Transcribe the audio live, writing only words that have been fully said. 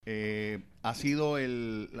Ha sido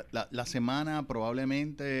la semana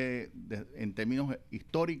probablemente en términos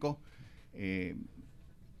históricos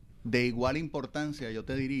de igual importancia, yo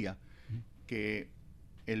te diría, que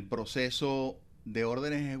el proceso de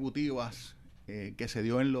órdenes ejecutivas que se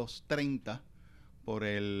dio en los 30 por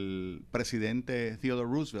el presidente Theodore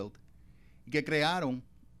Roosevelt, y que crearon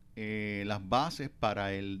las bases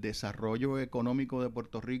para el desarrollo económico de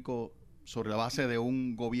Puerto Rico sobre la base de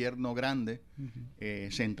un gobierno grande,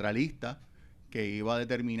 centralista, que iba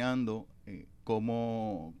determinando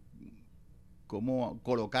cómo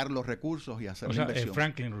colocar los recursos y hacer la inversión.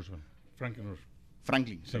 Franklin Roosevelt.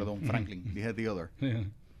 Sí. Franklin, dije Theodore.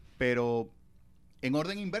 Pero en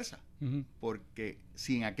orden inversa, porque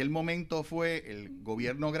si en aquel momento fue el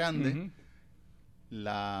gobierno grande,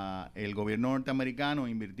 el gobierno norteamericano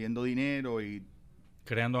invirtiendo dinero y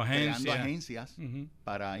creando agencias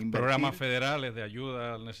para invertir. Programas federales de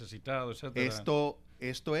ayuda al necesitado, etcétera.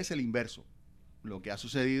 Esto es el inverso. Lo que ha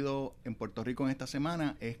sucedido en Puerto Rico en esta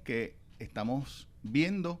semana es que estamos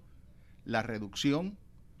viendo la reducción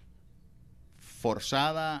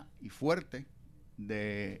forzada y fuerte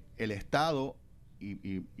del Estado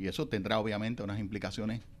y eso tendrá obviamente unas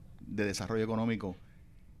implicaciones de desarrollo económico.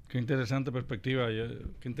 Qué interesante perspectiva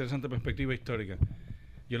histórica.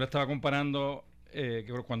 Yo la estaba comparando,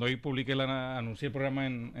 cuando hoy anuncié el programa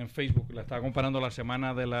en Facebook, la estaba comparando la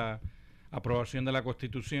semana de la aprobación de la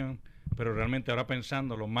Constitución, pero realmente ahora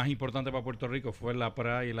pensando, lo más importante para Puerto Rico fue la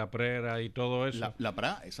PRA y la PRERA y todo eso. La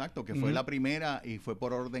PRA, exacto, que fue la primera y fue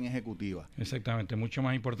por orden ejecutiva. Exactamente, mucho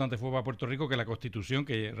más importante fue para Puerto Rico que la Constitución,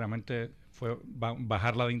 que realmente fue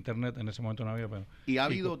bajarla de internet, en ese momento no había. Y ha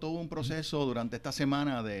habido todo un proceso durante esta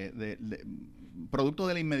semana de producto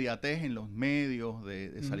de la inmediatez en los medios,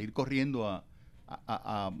 de salir corriendo a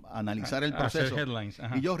analizar el proceso. Hacer headlines.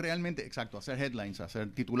 Y yo realmente, hacer headlines,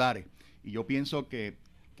 hacer titulares. Y yo pienso que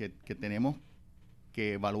tenemos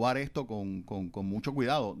que evaluar esto con mucho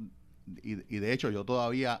cuidado. Y de hecho, yo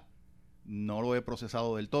todavía no lo he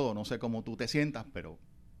procesado del todo. No sé cómo tú te sientas, pero...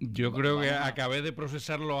 Yo creo que acabé de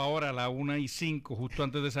procesarlo ahora a las 1:05, justo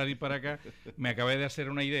antes de salir para acá. Me acabé de hacer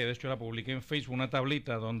una idea. De hecho, la publiqué en Facebook, una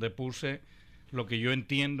tablita donde puse lo que yo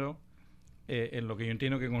entiendo, en lo que yo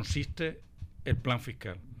entiendo que consiste el plan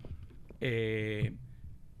fiscal.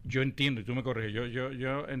 Yo entiendo, y tú me corriges,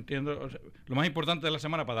 yo entiendo, o sea, lo más importante de la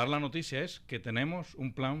semana para dar la noticia es que tenemos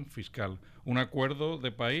un plan fiscal, un acuerdo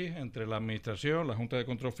de país entre la administración, la Junta de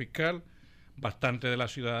Control Fiscal,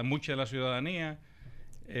 mucha de la ciudadanía,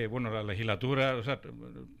 la legislatura, o sea,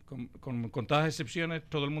 con contadas excepciones,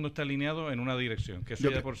 todo el mundo está alineado en una dirección, que eso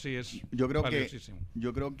ya de por sí es valiosísimo.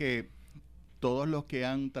 Yo creo que todos los que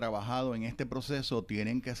han trabajado en este proceso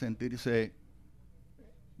tienen que sentirse,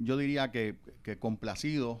 yo diría que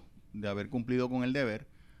complacidos de haber cumplido con el deber,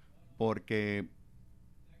 porque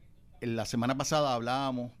la semana pasada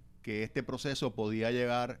hablábamos que este proceso podía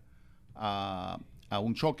llegar a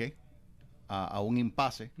un choque, a un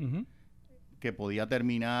impasse, que podía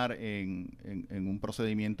terminar en un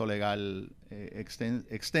procedimiento legal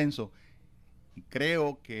extenso. Y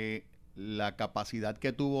creo que la capacidad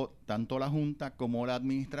que tuvo tanto la Junta como la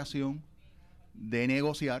Administración de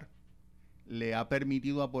negociar le ha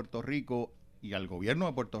permitido a Puerto Rico y al gobierno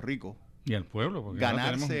de Puerto Rico y al pueblo, porque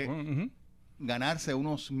ganarse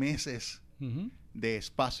unos meses de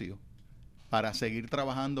espacio para seguir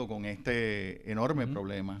trabajando con este enorme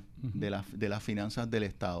problema de las finanzas del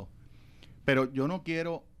Estado. Pero yo no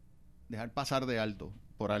quiero dejar pasar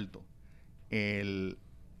por alto que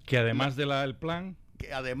además del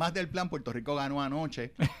plan, Puerto Rico ganó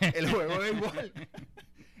anoche el juego de béisbol.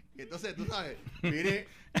 Entonces, tú sabes, mire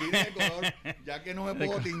el color, ya que no me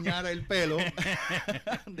puedo tiñar el pelo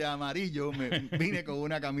de amarillo, me vine con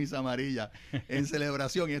una camisa amarilla en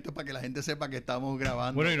celebración, y esto es para que la gente sepa que estamos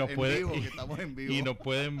grabando que estamos en vivo. Y nos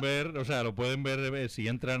pueden ver, lo pueden ver si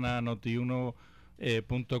entran a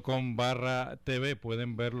notiuno.com/TV,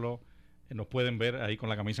 pueden verlo. Nos pueden ver ahí con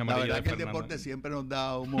la camisa amarilla. La verdad que el deporte siempre nos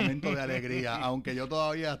da un momento de alegría, aunque yo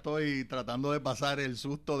todavía estoy tratando de pasar el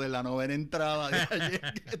susto de la 9ª entrada de ayer,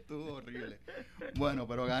 que estuvo horrible. Bueno,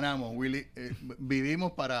 pero ganamos, Willy.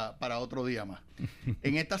 Vivimos para otro día más.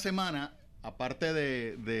 En esta semana, aparte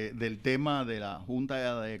del tema de la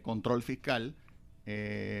Junta de Control Fiscal,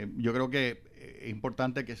 yo creo que es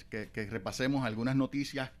importante que repasemos algunas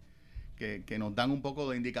noticias que nos dan un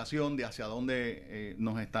poco de indicación de hacia dónde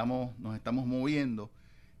nos estamos moviendo.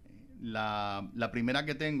 La primera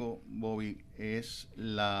que tengo, Bobby, es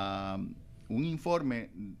un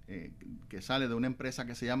informe que sale de una empresa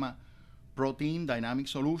que se llama Protein Dynamic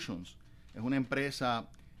Solutions. Es una empresa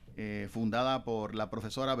fundada por la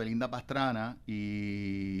profesora Belinda Pastrana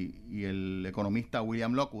y el economista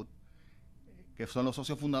William Lockwood, que son los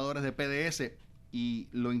socios fundadores de PDS. Y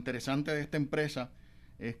lo interesante de esta empresa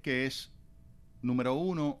es que es, número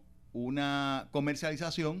uno, una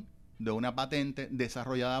comercialización de una patente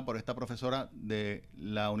desarrollada por esta profesora de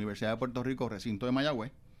la Universidad de Puerto Rico, recinto de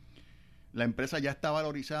Mayagüez. La empresa ya está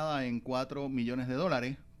valorizada en $4 millones,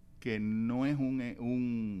 que no es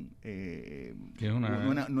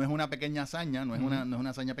no es una pequeña hazaña, no es una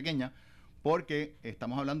hazaña pequeña, porque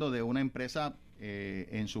estamos hablando de una empresa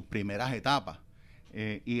en sus primeras etapas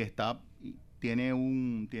y tiene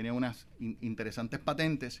unas interesantes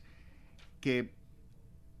patentes que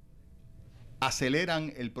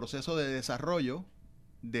aceleran el proceso de desarrollo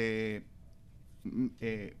de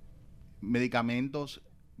medicamentos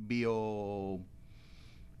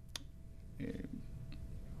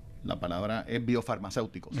la palabra es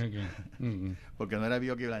biofarmacéuticos, porque no era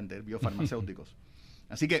bioequivalente, es biofarmacéuticos.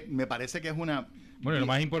 Así que me parece que es una... Bueno, lo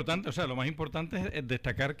más importante es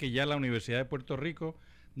destacar que ya la Universidad de Puerto Rico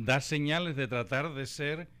da señales de tratar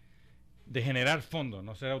de generar fondos,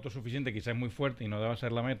 no ser autosuficiente, quizás es muy fuerte y no debe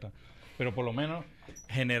ser la meta, pero por lo menos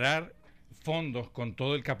generar fondos con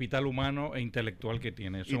todo el capital humano e intelectual que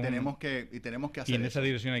tiene. Tenemos que hacer y en esa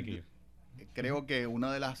dirección hay que ir. Creo que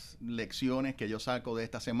una de las lecciones que yo saco de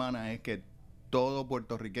esta semana es que todo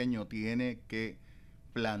puertorriqueño tiene que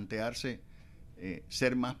plantearse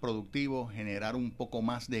ser más productivo, generar un poco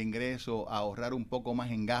más de ingreso, ahorrar un poco más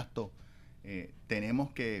en gasto.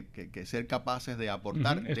 Tenemos que ser capaces de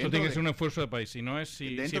aportar. Esto tiene que ser un esfuerzo de país, si no es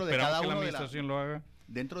si esperamos que la administración lo haga.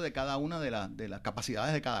 Dentro de cada una de las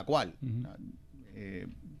capacidades de cada cual,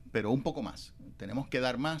 pero un poco más. Tenemos que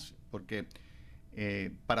dar más, porque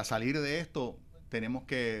para salir de esto tenemos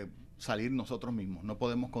que salir nosotros mismos. No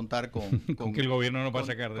podemos contar con que el gobierno nos va a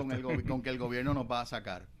sacar con que el gobierno nos va a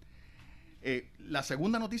sacar. La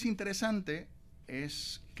segunda noticia interesante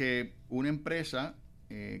es que una empresa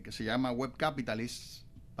que se llama Web Capitalist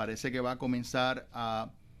parece que va a comenzar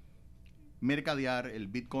a mercadear el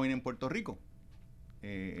Bitcoin en Puerto Rico.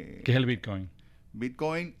 ¿Qué es el Bitcoin?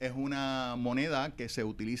 Bitcoin es una moneda que se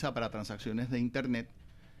utiliza para transacciones de Internet.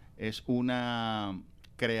 Es una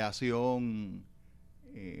creación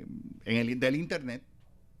del Internet.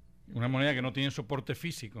 Una moneda que no tiene soporte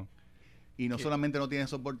físico. Y no solamente no tiene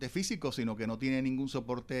soporte físico, sino que no tiene ningún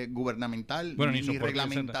soporte gubernamental, ni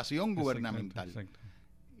reglamentación gubernamental. Exacto.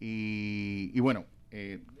 Y bueno...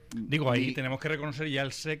 Digo, ahí tenemos que reconocer ya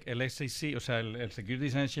el SEC, o sea, el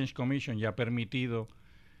Securities and Exchange Commission ya ha permitido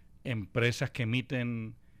empresas que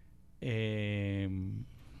emiten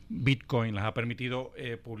Bitcoin, las ha permitido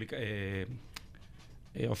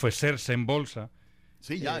ofrecerse en bolsa.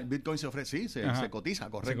 Sí, ya el Bitcoin se ofrece, se cotiza,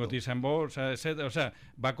 correcto. Se cotiza en bolsa, etcétera. O sea,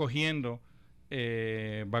 va cogiendo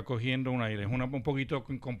un aire. Es un poquito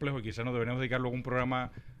complejo y quizás nos deberíamos dedicar luego a un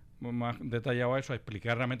programa más detallado a eso, a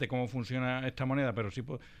explicar realmente cómo funciona esta moneda, pero sí,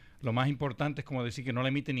 lo más importante es como decir que no la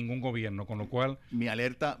emite ningún gobierno, con lo cual... Mi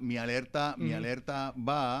alerta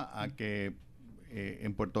va a que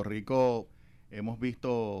en Puerto Rico hemos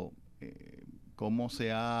visto cómo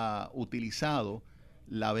se ha utilizado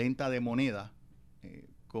la venta de moneda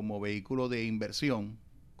como vehículo de inversión,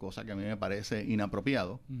 cosa que a mí me parece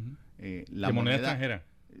inapropiado. ¿De moneda extranjera?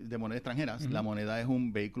 De moneda extranjera. La moneda es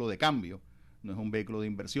un vehículo de cambio, no es un vehículo de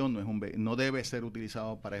inversión, no debe ser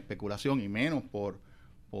utilizado para especulación, y menos por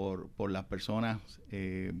las personas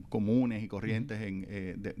comunes y corrientes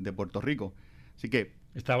de Puerto Rico. Así que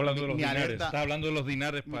está hablando de los dinares. Está hablando de los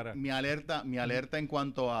dinares para... Mi alerta en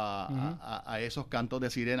cuanto a esos cantos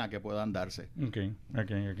de sirena que puedan darse. Okay.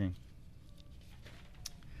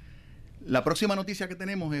 La próxima noticia que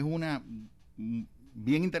tenemos es una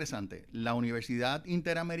bien interesante. La Universidad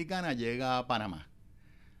Interamericana llega a Panamá.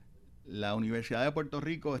 La Universidad de Puerto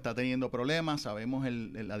Rico está teniendo problemas, sabemos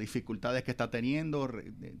las dificultades que está teniendo,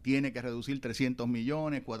 tiene que reducir 300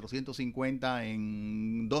 millones, 450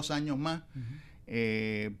 en 2 años más,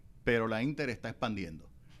 pero la Inter está expandiendo.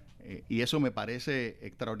 Y eso me parece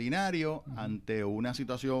extraordinario ante una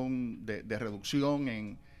situación de reducción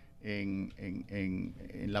en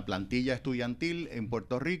la plantilla estudiantil en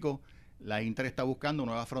Puerto Rico. La Inter está buscando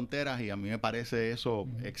nuevas fronteras y a mí me parece eso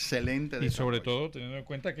excelente. Y sobre todo teniendo en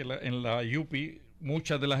cuenta que en la UPI,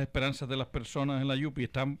 muchas de las esperanzas de las personas en la UPI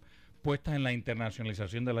están puestas en la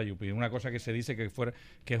internacionalización de la UPI. Una cosa que se dice que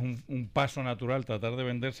es un paso natural tratar de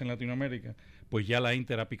venderse en Latinoamérica, pues ya la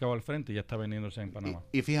Inter ha picado al frente y ya está vendiéndose en Panamá.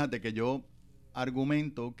 Y fíjate que yo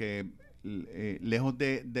argumento que lejos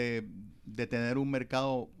de tener un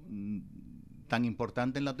mercado tan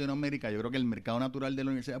importante en Latinoamérica, yo creo que el mercado natural de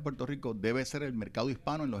la Universidad de Puerto Rico debe ser el mercado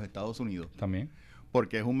hispano en los Estados Unidos. También.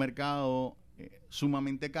 porque es un mercado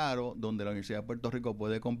sumamente caro, donde la Universidad de Puerto Rico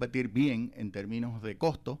puede competir bien en términos de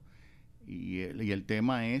costo, y el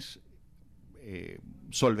tema es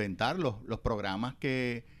solventar los programas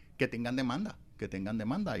que tengan demanda,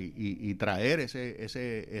 y traer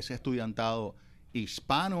ese estudiantado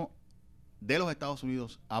hispano de los Estados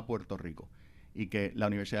Unidos a Puerto Rico, y que la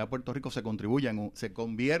Universidad de Puerto Rico se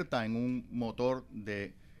convierta en un motor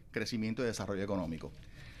de crecimiento y desarrollo económico.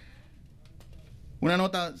 Una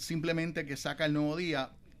nota simplemente que saca El Nuevo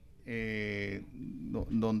Día,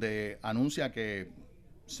 donde anuncia que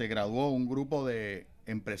se graduó un grupo de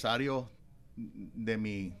empresarios de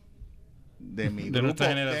mi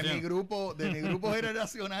grupo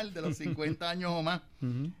generacional de los 50 años o más.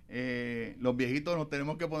 Los viejitos nos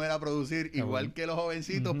tenemos que poner a producir igual que los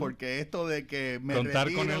jovencitos, porque esto de que me contar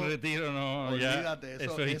retiro, con el retiro, no, olvídate, ya,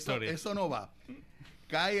 eso es historia. Eso no va.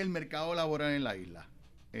 Cae el mercado laboral en la isla.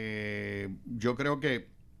 Yo creo que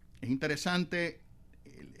es interesante.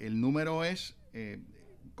 El número es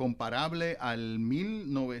comparable al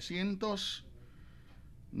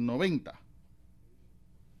 1990,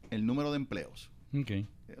 el número de empleos.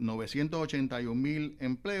 981,000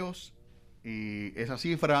 empleos, y esa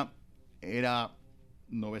cifra era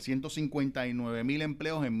 959,000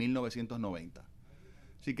 empleos en 1990.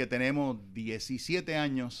 Así que tenemos 17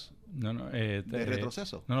 años de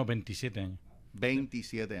retroceso. 27 años.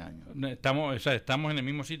 27 años. Estamos en el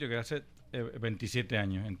mismo sitio que hace 27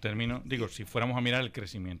 años, en términos, si fuéramos a mirar el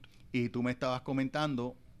crecimiento. Y tú me estabas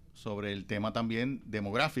comentando sobre el tema también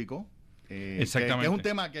demográfico, exactamente. Que es un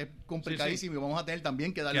tema que es complicadísimo, y vamos a tener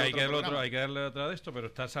también que darle hay que darle otra de esto,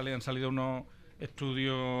 pero han salido unos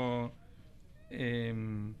estudios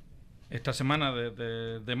esta semana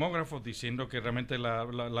de demógrafos diciendo que realmente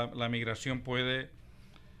la migración puede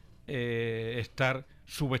estar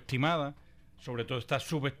subestimada, sobre todo está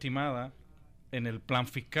subestimada en el plan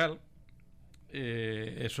fiscal.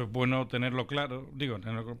 Eso es bueno tenerlo claro.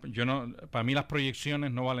 Para mí las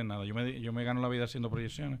proyecciones no valen nada. Yo me gano la vida haciendo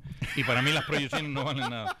proyecciones, y para mí las proyecciones no valen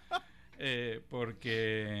nada,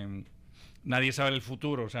 porque nadie sabe el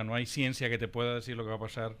futuro. O sea, no hay ciencia que te pueda decir lo que va a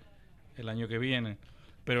pasar el año que viene.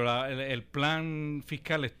 Pero el plan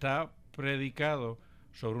fiscal está predicado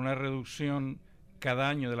sobre una reducción cada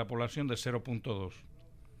año de la población de 0.2,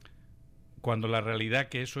 cuando la realidad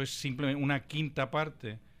que eso es simplemente una quinta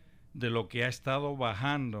parte de lo que ha estado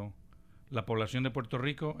bajando la población de Puerto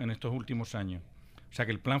Rico en estos últimos años. O sea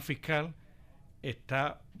que el plan fiscal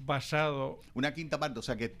está basado... Una quinta parte, o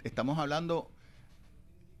sea que estamos hablando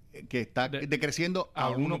que está decreciendo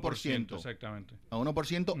a 1%. Exactamente. A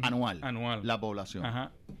 1% anual. La población.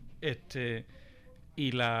 Ajá. Se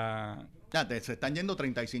están yendo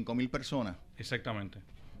 35,000 personas. Exactamente.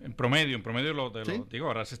 En promedio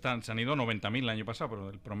ahora se han ido 90,000 el año pasado, pero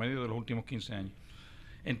el promedio de los últimos 15 años.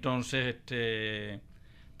 Entonces,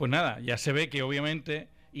 pues nada, ya se ve que obviamente,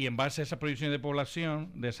 y en base a esa proyección de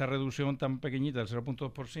población, de esa reducción tan pequeñita del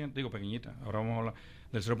 0.2%, pequeñita, ahora vamos a hablar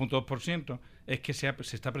del 0.2%, es que se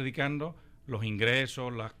está predicando los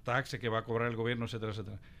ingresos, las taxes que va a cobrar el gobierno, etcétera,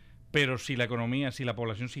 etcétera. Pero si la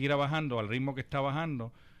población siguiera bajando al ritmo que está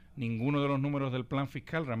bajando, ninguno de los números del plan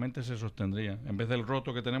fiscal realmente se sostendría. En vez del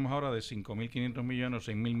roto que tenemos ahora de 5.500 millones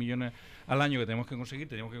o 6.000 millones al año que tenemos que conseguir,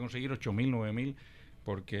 tenemos que conseguir 8.000,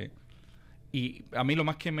 9.000, y a mí lo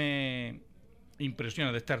más que me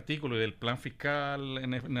impresiona de este artículo y del plan fiscal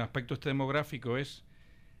en el aspecto demográfico es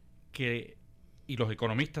que, y los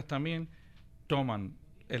economistas también, toman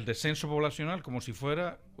el descenso poblacional como si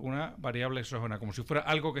fuera una variable exógena, como si fuera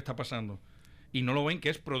algo que está pasando, y no lo ven que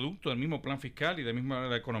es producto del mismo plan fiscal y de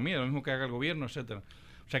la economía, de lo mismo que haga el gobierno, etcétera.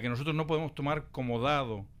 O sea que nosotros no podemos tomar como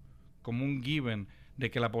dado, como un given, de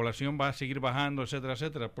que la población va a seguir bajando, etcétera,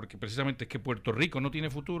 etcétera, porque precisamente es que Puerto Rico no tiene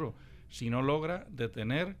futuro si no logra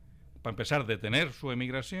detener su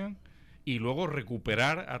emigración, y luego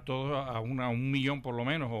recuperar a todos, a un millón por lo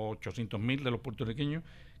menos, o 800,000 de los puertorriqueños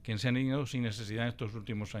que se han ido sin necesidad en estos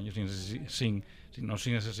últimos años, sin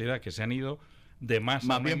necesidad, que se han ido de más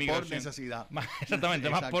bien por necesidad. Exactamente,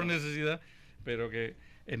 más por necesidad, pero que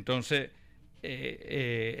entonces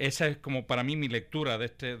esa es como para mí mi lectura de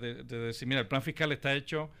decir, mira, el plan fiscal está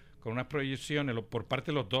hecho con unas proyecciones por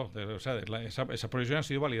parte de los dos, esas proyecciones han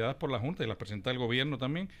sido validadas por la Junta y las presenta el gobierno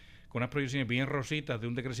también, con unas proyecciones bien rositas de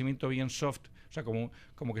un decrecimiento bien soft, o sea, como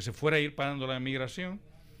que se fuera a ir parando la emigración,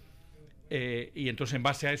 y entonces en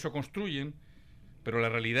base a eso construyen. Pero la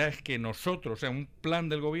realidad es que nosotros, o sea, un plan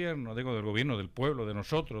del gobierno, del gobierno, del pueblo, de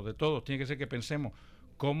nosotros, de todos, tiene que ser que pensemos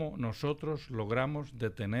cómo nosotros logramos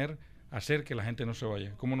hacer que la gente no se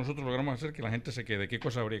vaya, cómo nosotros logramos hacer que la gente se quede, qué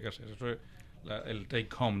cosa habría que hacer. Eso es el take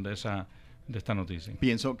home de de esta noticia.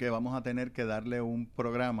 Pienso que vamos a tener que darle un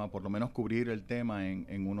programa, por lo menos cubrir el tema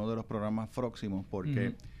en uno de los programas próximos,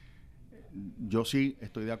 porque yo sí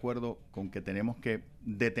estoy de acuerdo con que tenemos que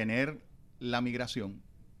detener la migración,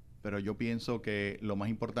 pero yo pienso que lo más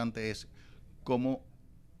importante es cómo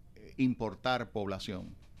importar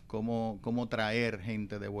población, cómo traer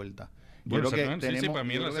gente de vuelta. Bueno, yo creo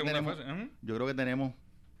que que tenemos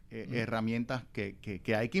herramientas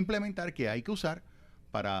que hay que implementar, que hay que usar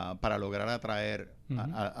para lograr atraer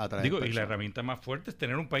atraer personas. Y la herramienta más fuerte es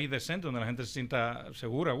tener un país decente donde la gente se sienta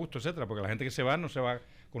segura, a gusto, etcétera, porque la gente que se va no se va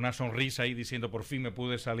con una sonrisa ahí diciendo por fin me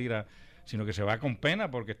pude salir sino que se va con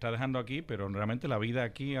pena porque está dejando aquí, pero realmente la vida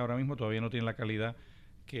aquí ahora mismo todavía no tiene la calidad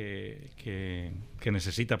que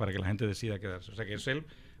necesita para que la gente decida quedarse. O sea que es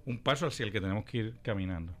un paso hacia el que tenemos que ir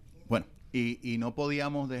caminando. Bueno, y no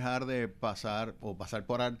podíamos dejar de pasar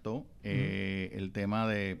por alto el tema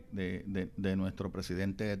de nuestro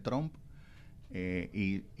presidente Trump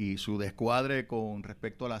y su descuadre con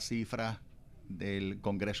respecto a las cifras del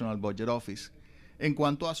Congressional Budget Office en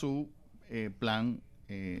cuanto a su plan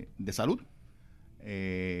de salud.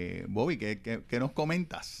 Bobby, ¿qué nos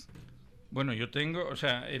comentas? Bueno, yo tengo, o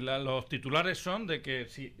sea, los titulares son de que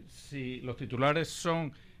si los titulares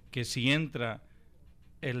son que si entra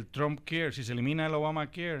el Trump Care, si se elimina el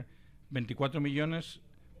Obamacare, 24 millones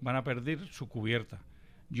van a perder su cubierta.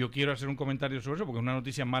 Yo quiero hacer un comentario sobre eso porque es una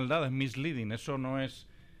noticia mal dada, es misleading, eso no es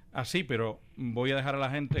así, pero voy a dejar a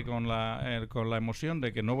la gente con la emoción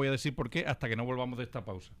de que no voy a decir por qué hasta que no volvamos de esta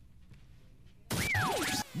pausa.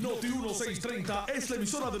 Noti 1630 es la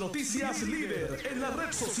emisora de noticias líder en la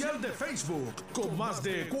red social de Facebook con más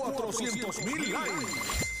de 400,000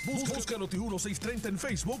 likes. Busca Noti 1630 en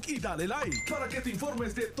Facebook y dale like para que te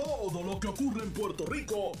informes de todo lo que ocurre en Puerto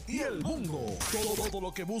Rico y el mundo. Todo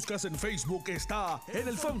lo que buscas en Facebook está en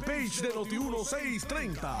el fanpage de Noti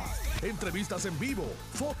 1630. Entrevistas en vivo,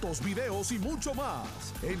 fotos, videos y mucho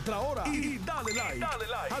más. Entra ahora y dale like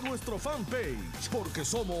a nuestro fanpage porque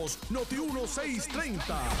somos Noti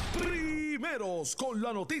 1630. Primeros con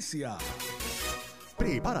la noticia.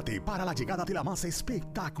 Prepárate para la llegada de la más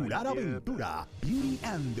espectacular aventura, Beauty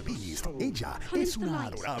and the Beast. Ella es una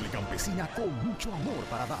adorable campesina con mucho amor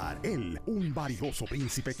para dar. Él, un vanidoso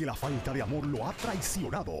príncipe que la falta de amor lo ha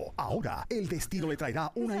traicionado. Ahora, el destino le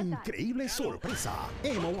traerá una increíble sorpresa.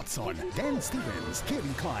 Emma Watson, Dan Stevens,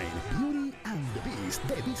 Kevin Kline, Beauty and the Beast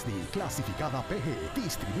de Disney, clasificada PG.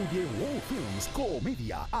 Distribuye World Films,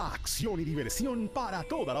 comedia, acción y diversión para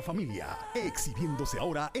toda la familia. Exhibiéndose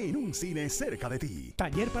ahora en un cine cerca de ti.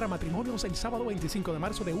 Taller para matrimonios el sábado 25 de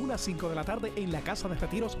marzo de 1 a 5 de la tarde en la Casa de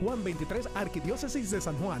Retiros Juan 23, Arquidiócesis de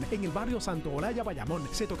San Juan, en el barrio Santo Olaya, Bayamón.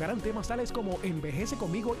 Se tocarán temas tales como Envejece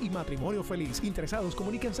conmigo y Matrimonio feliz. Interesados,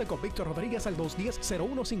 comuníquense con Víctor Rodríguez al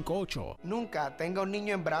 210-0158. Nunca tenga un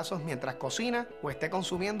niño en brazos mientras cocina o esté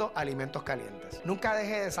consumiendo alimentos calientes. Nunca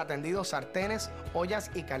deje desatendidos sartenes,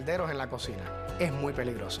 ollas y calderos en la cocina. Es muy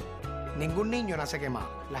peligroso. Ningún niño nace quemado.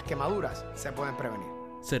 Las quemaduras se pueden prevenir.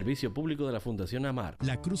 Servicio público de la Fundación AMAR.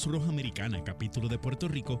 La Cruz Roja Americana, capítulo de Puerto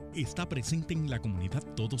Rico, está presente en la comunidad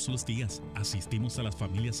todos los días. Asistimos a las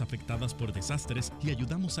familias afectadas por desastres y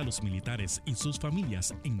ayudamos a los militares y sus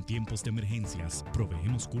familias en tiempos de emergencias.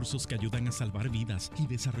 Proveemos cursos que ayudan a salvar vidas y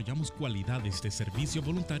desarrollamos cualidades de servicio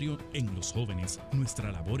voluntario en los jóvenes.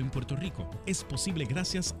 Nuestra labor en Puerto Rico es posible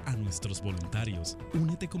gracias a nuestros voluntarios.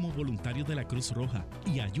 Únete como voluntario de la Cruz Roja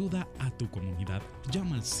y ayuda a tu comunidad.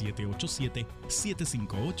 Llama al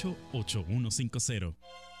 787-758-8150.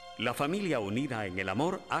 La familia unida en el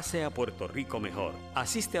amor hace a Puerto Rico mejor.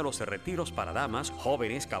 Asiste a los retiros para damas,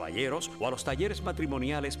 jóvenes, caballeros o a los talleres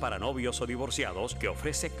matrimoniales para novios o divorciados que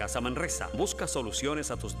ofrece Casa Manresa. Busca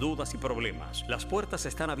soluciones a tus dudas y problemas. Las puertas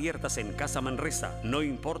están abiertas en Casa Manresa, no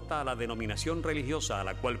importa la denominación religiosa a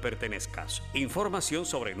la cual pertenezcas. Información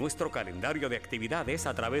sobre nuestro calendario de actividades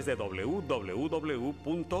a través de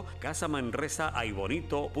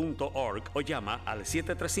www.casamanresaaybonito.org o llama al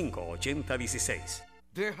 735-8016.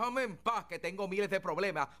 Déjame en paz que tengo miles de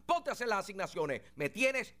problemas. Ponte a hacer las asignaciones. Me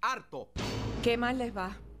tienes harto. ¿Qué mal les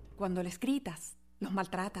va cuando les gritas, los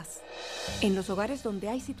maltratas? En los hogares donde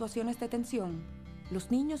hay situaciones de tensión,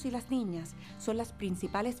 los niños y las niñas son las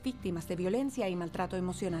principales víctimas de violencia y maltrato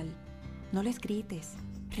emocional. No les grites,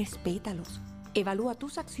 respétalos. Evalúa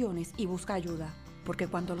tus acciones y busca ayuda, porque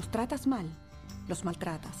cuando los tratas mal, los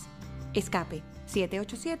maltratas. Escape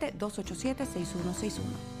 787-287-6161.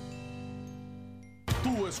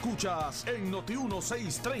 Tú escuchas en Noti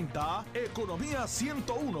 1630 Economía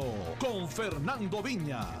 101 con Fernando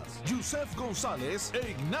Viñas, Yusef González e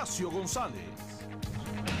Ignacio González.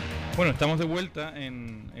 Bueno, estamos de vuelta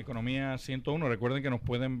en Economía 101. Recuerden que nos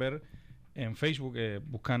pueden ver en Facebook,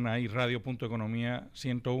 buscan ahí radio.economía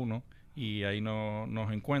 101 y ahí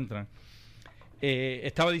nos encuentran.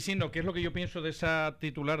 Estaba diciendo qué es lo que yo pienso de esa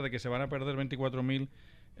titular de que se van a perder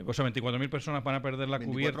 24.000 personas van a perder la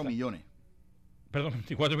 24 cubierta. millones. Perdón,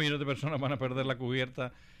 24 millones de personas van a perder la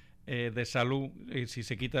cubierta de salud si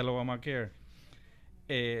se quita el Obamacare.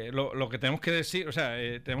 Lo que tenemos que decir,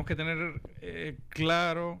 tenemos que tener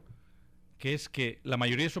claro que es que la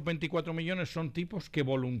mayoría de esos 24 millones son tipos que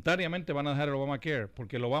voluntariamente van a dejar el Obamacare,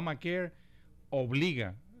 porque el Obamacare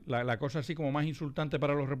obliga, la cosa así como más insultante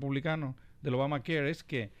para los republicanos del Obamacare es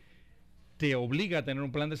que te obliga a tener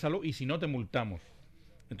un plan de salud y si no te multamos.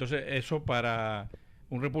 Entonces eso para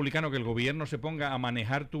un republicano, que el gobierno se ponga a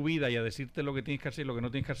manejar tu vida y a decirte lo que tienes que hacer y lo que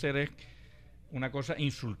no tienes que hacer, es una cosa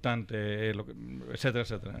insultante, etcétera,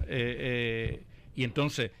 etcétera. Y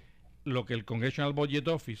entonces lo que el Congressional Budget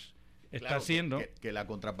Office está haciendo... Que la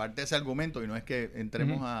contraparte de ese argumento, y no es que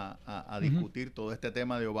entremos a discutir todo este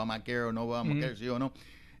tema de Obamacare o no Obamacare, sí o no,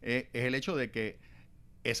 es el hecho de que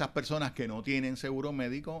esas personas que no tienen seguro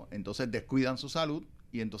médico, entonces descuidan su salud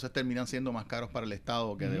y entonces terminan siendo más caros para el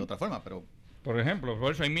Estado que de otra forma, pero... Por ejemplo,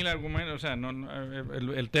 por eso hay mil argumentos,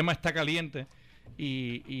 el tema está caliente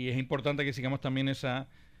y es importante que sigamos también esa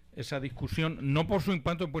discusión, no por su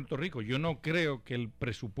impacto en Puerto Rico. Yo no creo que el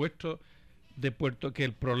presupuesto que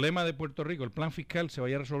el problema de Puerto Rico, el plan fiscal, se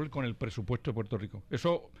vaya a resolver con el presupuesto de Puerto Rico.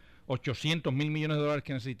 Esos 800 mil millones de dólares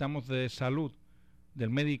que necesitamos de salud,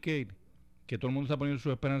 del Medicaid, que todo el mundo está poniendo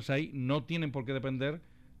sus esperanzas ahí, no tienen por qué depender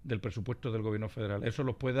del presupuesto del gobierno federal. Eso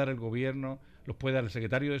los puede dar el gobierno, los puede dar el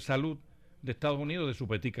secretario de Salud de Estados Unidos de su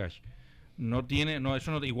petty cash.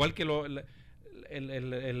 Igual que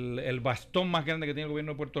el bastón más grande que tiene el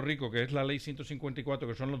gobierno de Puerto Rico, que es la ley 154,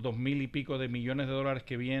 que son los 2,000 y pico de millones de dólares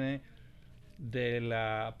que viene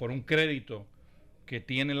por un crédito que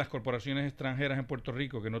tienen las corporaciones extranjeras en Puerto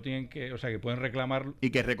Rico, que no tienen que pueden reclamar, y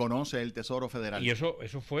que reconoce el Tesoro Federal. Y eso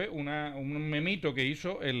fue un memito que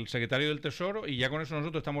hizo el secretario del Tesoro, y ya con eso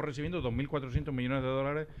nosotros estamos recibiendo 2.400 millones de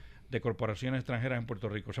dólares de corporaciones extranjeras en Puerto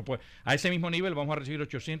Rico. Pues a ese mismo nivel vamos a recibir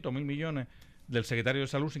 800 mil millones del secretario de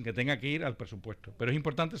Salud sin que tenga que ir al presupuesto. Pero es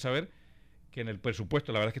importante saber que en el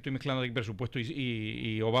presupuesto, la verdad es que estoy mezclando aquí presupuesto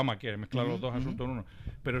y Obama, que mezclar los dos asuntos en uno,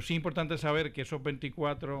 pero sí es importante saber que esos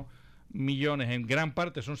 24 millones en gran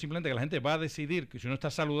parte son simplemente que la gente va a decidir que si uno está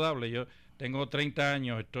saludable, yo tengo 30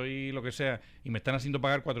 años, estoy lo que sea, y me están haciendo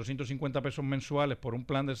pagar 450 pesos mensuales por un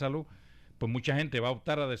plan de salud, pues mucha gente va a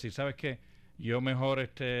optar a decir, ¿sabes qué? Yo mejor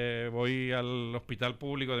voy al hospital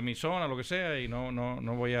público de mi zona, lo que sea, y no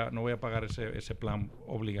voy a pagar ese plan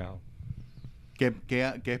obligado. ¿Qué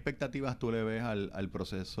expectativas tú le ves al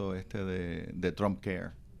proceso de Trump Care?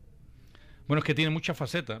 Bueno, es que tiene muchas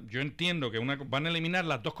facetas. Yo entiendo que van a eliminar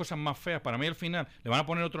las dos cosas más feas. Para mí al final le van a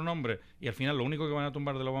poner otro nombre y al final lo único que van a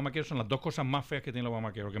tumbar del Obamacare son las dos cosas más feas que tiene el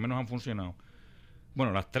Obamacare, lo que menos han funcionado.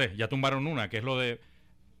 Bueno, las tres. Ya tumbaron una, que es lo de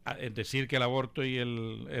decir que el aborto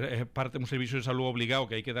es parte de un servicio de salud obligado,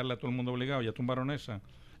 que hay que darle a todo el mundo obligado. Ya tumbaron esa.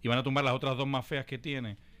 Y van a tumbar las otras dos más feas que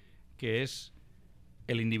tiene, que es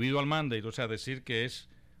el individual mandate, o sea, decir que es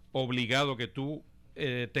obligado que tú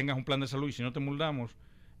tengas un plan de salud y si no te multamos.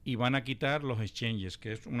 Y van a quitar los exchanges,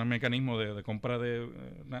 que es un mecanismo de compra de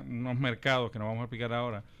unos mercados que no vamos a explicar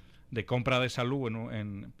ahora, de compra de salud,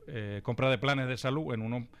 compra de planes de salud en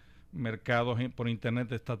unos mercados por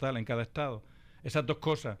internet estatal en cada estado. Esas dos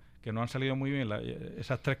cosas que no han salido muy bien,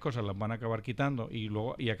 esas tres cosas las van a acabar quitando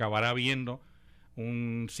y acabará habiendo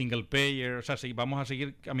un single payer. O sea, vamos a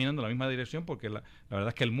seguir caminando en la misma dirección porque la verdad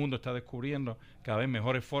es que el mundo está descubriendo cada vez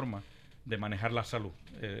mejores formas de manejar la salud,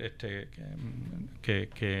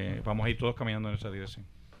 que vamos a ir todos caminando en esa dirección.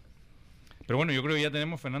 Pero bueno, yo creo que ya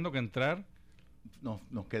tenemos, Fernando, que entrar.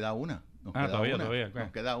 Nos queda una. Todavía.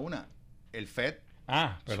 Nos queda una. El FED.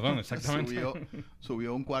 Perdón, exactamente.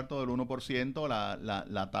 Subió un cuarto del 1%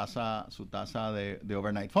 la tasa, su tasa de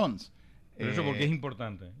overnight funds. Pero eso porque es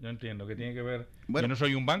importante. Yo entiendo que tiene que ver. Bueno, yo no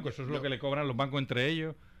soy un banco, eso es lo que le cobran los bancos entre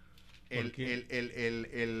ellos.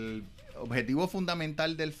 El objetivo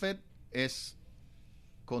fundamental del FED es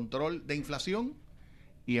control de inflación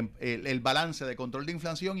y el balance de control de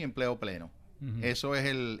inflación y empleo pleno. Uh-huh. Eso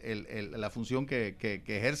es la función que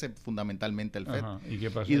ejerce fundamentalmente el FED. ¿Y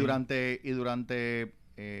qué pasa? Y durante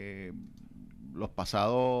los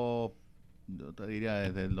pasados, yo te diría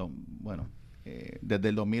desde el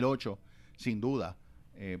 2008, sin duda,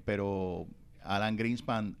 pero Alan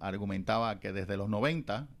Greenspan argumentaba que desde los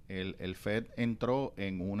 90 el FED entró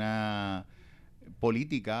en una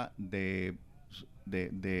política de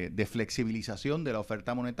flexibilización de la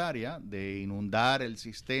oferta monetaria, de inundar el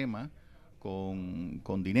sistema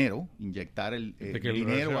con dinero, inyectar el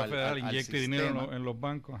dinero al sistema, dinero en los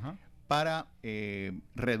bancos. Ajá. para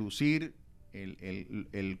reducir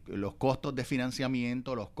los costos de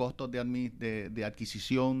financiamiento, los costos de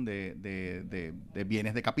adquisición de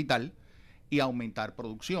bienes de capital y aumentar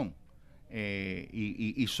producción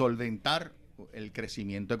y solventar el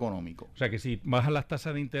crecimiento económico. O sea que si bajan las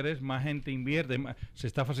tasas de interés, más gente invierte, se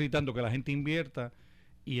está facilitando que la gente invierta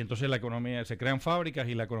y entonces la economía, se crean fábricas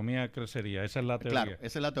y la economía crecería. Esa es la teoría. Claro,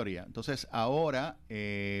 esa es la teoría. Entonces ahora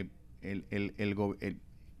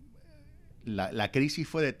la crisis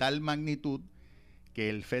fue de tal magnitud que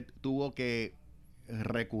el FED tuvo que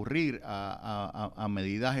recurrir a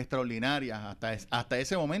medidas extraordinarias, hasta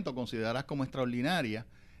ese momento consideradas como extraordinarias,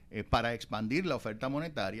 para expandir la oferta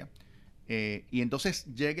monetaria. Y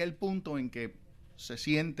entonces llega el punto en que se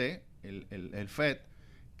siente el FED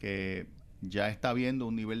que ya está viendo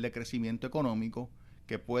un nivel de crecimiento económico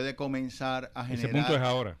que puede comenzar a generar... Ese punto es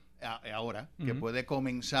ahora. Que puede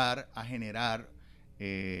comenzar a generar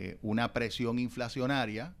una presión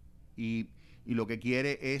inflacionaria y lo que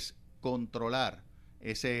quiere es controlar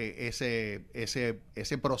ese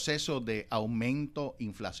proceso de aumento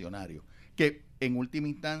inflacionario, que en última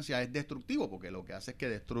instancia es destructivo, porque lo que hace es que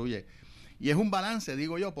destruye. Y es un balance,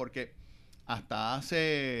 digo yo, porque hasta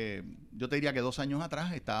hace, yo te diría que 2 años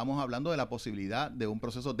atrás, estábamos hablando de la posibilidad de un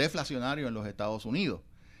proceso deflacionario en los Estados Unidos.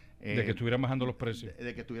 De que estuvieran bajando los precios.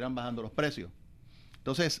 De que estuvieran bajando los precios.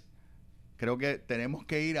 Entonces, creo que tenemos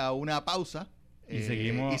que ir a una pausa. Y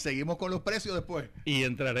seguimos con los precios después. Y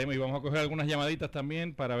entraremos y vamos a coger algunas llamaditas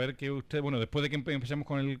también para ver que usted, bueno, después de que empecemos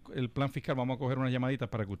con el plan fiscal, vamos a coger unas llamaditas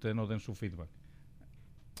para que ustedes nos den su feedback.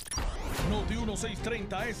 Noti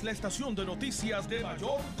 1630 es la estación de noticias de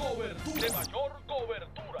mayor cobertura.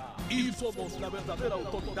 Y somos la verdadera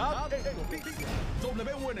autoridad en noticias.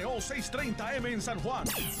 WNO 630M en San Juan.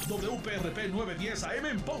 WPRP 910 AM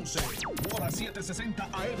en Ponce. Hora 760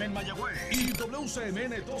 AM en Mayagüez. Y WCMN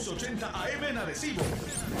 1280 AM en Arecibo.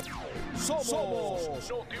 Somos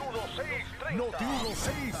Noti 1630. Noti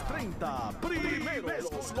 1630.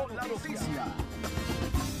 Primeros con la noticia.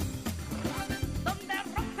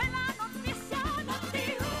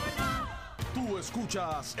 Tú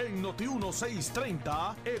escuchas en Noti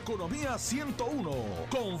 1630 Economía 101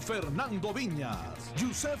 con Fernando Viñas,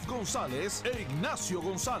 Yusef González e Ignacio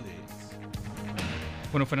González.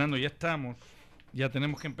 Bueno, Fernando, ya estamos, ya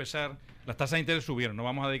tenemos que empezar. Las tasas de interés subieron, no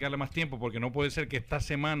vamos a dedicarle más tiempo porque no puede ser que esta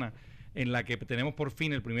semana en la que tenemos por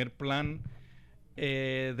fin el primer plan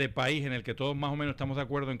de país en el que todos más o menos estamos de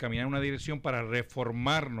acuerdo en caminar en una dirección para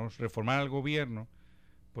reformar al gobierno,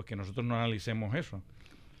 pues que nosotros no analicemos eso.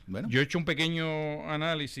 Bueno. Yo he hecho un pequeño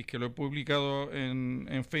análisis que lo he publicado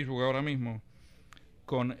en Facebook ahora mismo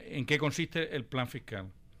en qué consiste el plan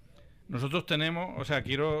fiscal. Nosotros tenemos,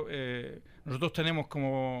 nosotros tenemos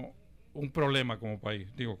como un problema como país,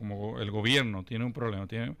 como el gobierno tiene un problema,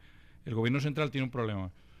 el gobierno central tiene un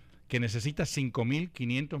problema, que necesita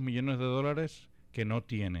 5.500 millones de dólares que no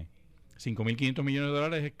tiene. 5.500 millones de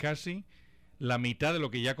dólares es casi la mitad de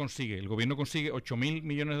lo que ya consigue. El gobierno consigue 8.000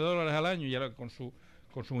 millones de dólares al año ya con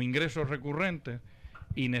sus ingresos recurrentes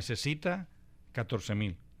y necesita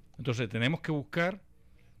 14.000. Entonces tenemos que buscar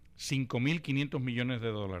 5.500 millones de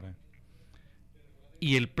dólares.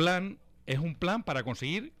 Y el plan es un plan para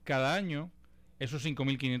conseguir cada año esos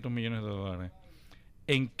 5.500 millones de dólares.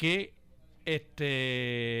 ¿En qué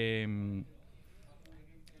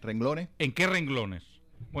renglones? ¿En qué renglones?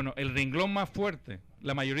 Bueno, el renglón más fuerte,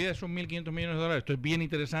 la mayoría de esos 1.500 millones de dólares, esto es bien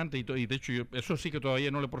interesante y de hecho eso sí que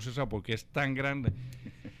todavía no lo he procesado porque es tan grande.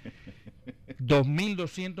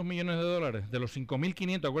 2.200 millones de dólares de los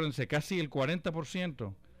 5.500, acuérdense, casi el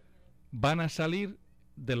 40% van a salir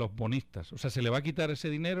de los bonistas. O sea, se le va a quitar ese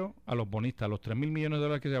dinero a los bonistas. Los 3.000 millones de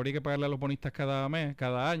dólares que habría que pagarle a los bonistas cada mes,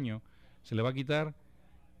 cada año, se le va a quitar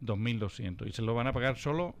 2.200 y se lo van a pagar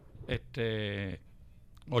solo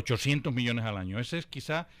 800 millones al año. Esa es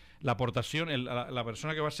quizá la aportación, la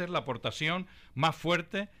persona que va a ser la aportación más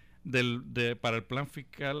fuerte para el plan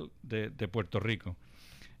fiscal de Puerto Rico.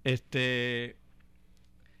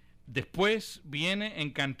 Después viene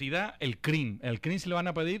en cantidad el CRIM. El CRIM se le van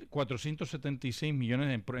a pedir 476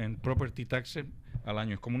 millones en property taxes al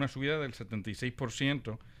año. Es como una subida del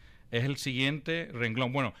 76%. Es el siguiente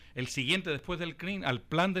renglón. Bueno, el siguiente después del CRIM, al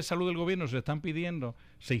plan de salud del gobierno se le están pidiendo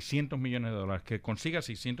 600 millones de dólares, que consiga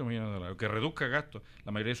 600 millones de dólares, que reduzca gastos.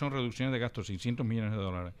 La mayoría son reducciones de gastos, 600 millones de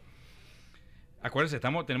dólares. Acuérdense,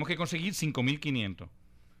 tenemos que conseguir 5.500.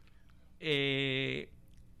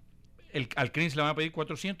 Al CRIM se le van a pedir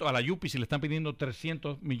 400, a la YUPI se le están pidiendo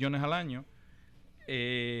 300 millones al año.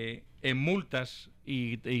 En multas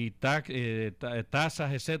y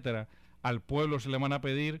tasas, etcétera, al pueblo se le van a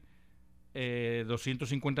pedir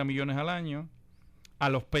 250 millones al año. a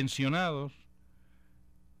los pensionados,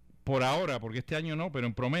 por ahora, porque este año no, pero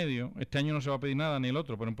en promedio, este año no se va a pedir nada ni el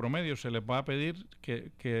otro, pero en promedio se les va a pedir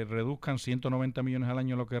que reduzcan 190 millones al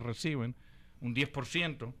año lo que reciben, un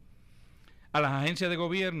 10%. A las agencias de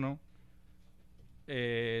gobierno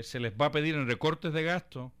se les va a pedir en recortes de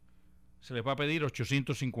gasto, se les va a pedir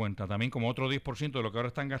 850, también como otro 10% de lo que ahora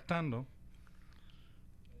están gastando.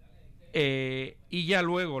 Y ya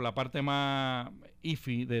luego la parte más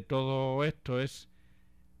iffy de todo esto es,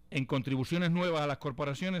 en contribuciones nuevas a las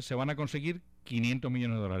corporaciones se van a conseguir 500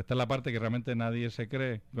 millones de dólares. Esta es la parte que realmente nadie se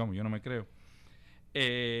cree, vamos, yo no me creo.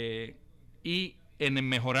 Y en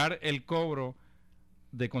mejorar el cobro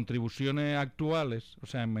de contribuciones actuales, o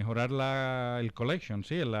sea, en mejorar el collection,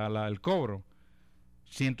 sí, el cobro,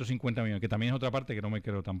 150 millones, que también es otra parte que no me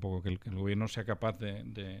creo tampoco, que el gobierno sea capaz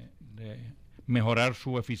de mejorar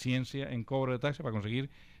su eficiencia en cobro de taxes para conseguir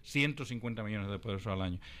 150 millones de pesos al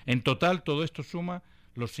año. En total, todo esto suma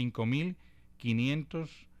los 5.500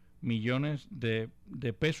 millones de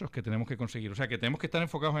pesos que tenemos que conseguir. O sea, que tenemos que estar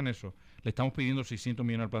enfocados en eso. Le estamos pidiendo 600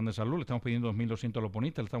 millones al plan de salud, le estamos pidiendo 2.200 a los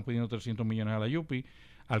bonistas, le estamos pidiendo 300 millones a la YUPI,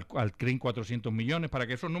 al CRIN 400 millones, para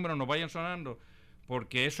que esos números nos vayan sonando,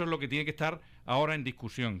 porque eso es lo que tiene que estar ahora en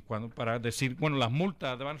discusión, para decir, bueno, las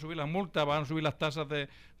multas, van a subir las multas, van a subir las tasas de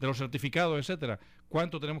los certificados, etcétera.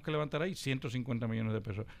 ¿Cuánto tenemos que levantar ahí? 150 millones de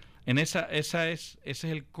pesos. Ese es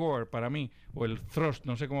el core para mí, o el thrust,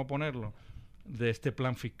 no sé cómo ponerlo, de este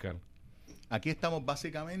plan fiscal. Aquí estamos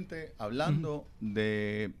básicamente hablando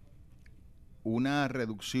de una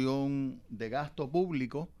reducción de gasto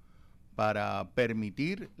público para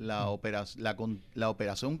permitir la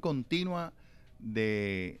operación continua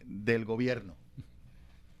del gobierno.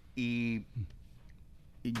 Y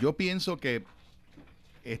yo pienso que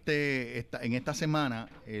en esta semana,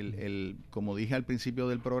 como dije al principio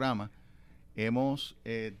del programa, hemos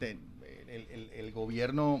el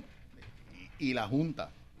gobierno y la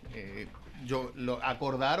Junta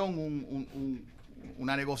acordaron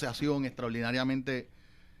una negociación extraordinariamente,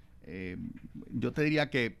 yo te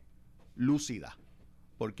diría que lúcida,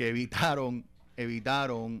 porque evitaron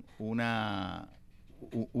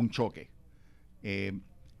un choque.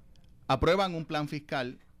 Aprueban un plan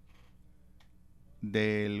fiscal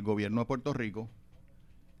del gobierno de Puerto Rico,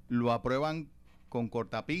 lo aprueban con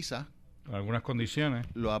cortapisa, algunas condiciones,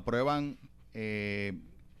 lo aprueban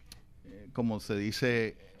como se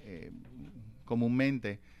dice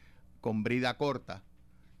comúnmente, con brida corta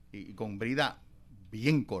y con brida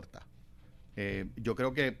bien corta. Yo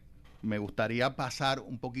creo que me gustaría pasar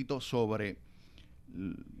un poquito sobre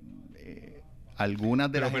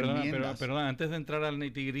algunas de las enmiendas. Pero antes de entrar al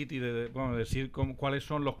nitty-gritty de decir cuáles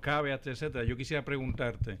son los caveats, etcétera, yo quisiera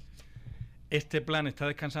preguntarte, este plan está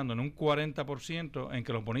descansando en un 40% en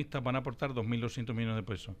que los bonistas van a aportar 2.200 millones de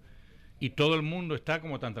pesos. Y todo el mundo está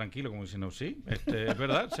como tan tranquilo, como diciendo, sí, es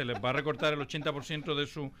verdad, se les va a recortar el 80% de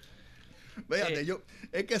su... Fíjate,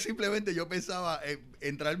 es que simplemente yo pensaba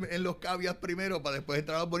entrar en los caveats primero para después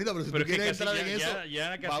entrar a los bonitos, pero si tú quieres entrar en eso,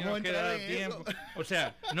 vamos a entrar en tiempo. O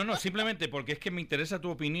sea, no, simplemente porque es que me interesa tu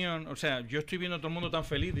opinión. O sea, yo estoy viendo a todo el mundo tan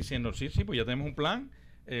feliz diciendo, sí, pues ya tenemos un plan,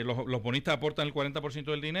 los bonistas aportan el 40%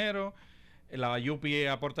 del dinero, la UPI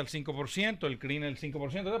aporta el 5%, el CRIN el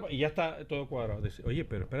 5%, y ya está todo cuadrado. Oye,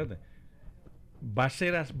 pero espérate,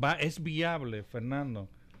 es viable, Fernando,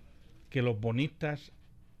 que los bonistas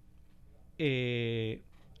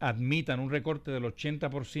admitan un recorte del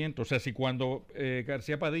 80%, o sea, si cuando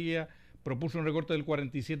García Padilla propuso un recorte del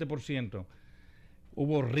 47%,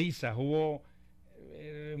 hubo risas, hubo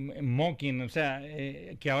mocking, o sea,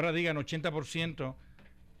 que ahora digan 80%,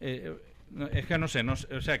 es que no sé,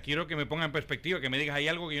 o sea, quiero que me ponga en perspectiva, que me digas, hay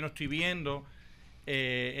algo que yo no estoy viendo,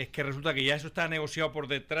 es que resulta que ya eso está negociado por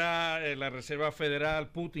detrás, la Reserva Federal,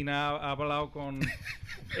 Putin ha hablado con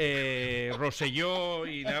Rosselló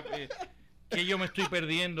y... que yo me estoy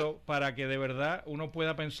perdiendo para que de verdad uno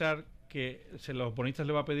pueda pensar que los bonistas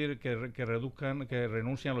le va a pedir que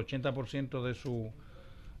renuncien al 80%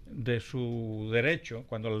 de su derecho,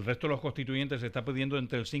 cuando el resto de los constituyentes se está pidiendo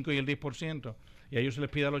entre el 5 y el 10%, y a ellos se les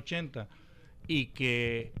pida el 80%, y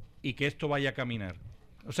que esto vaya a caminar.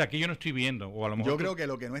 O sea, que yo no estoy viendo, o a lo mejor... Yo creo que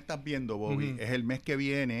lo que no estás viendo, Bobby, es el mes que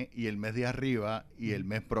viene, y el mes de arriba, y el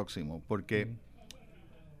mes próximo, porque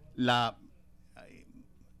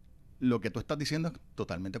lo que tú estás diciendo es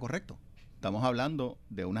totalmente correcto. Estamos hablando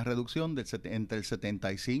de una reducción entre el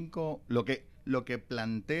 75, lo que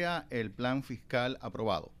plantea el plan fiscal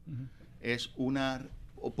aprobado, es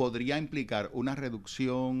o podría implicar una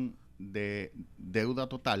reducción de deuda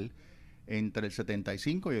total entre el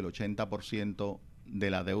 75 y el 80% de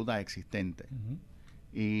la deuda existente.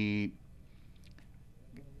 Y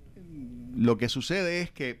Lo que sucede es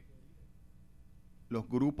que los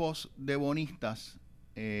grupos de bonistas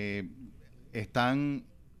están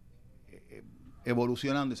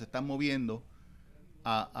evolucionando y se están moviendo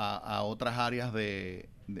a otras áreas de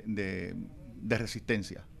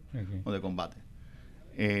resistencia o de combate.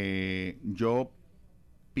 Yo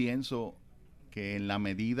pienso que en la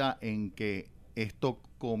medida en que esto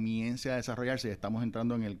comience a desarrollarse, estamos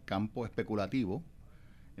entrando en el campo especulativo,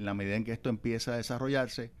 en la medida en que esto empieza a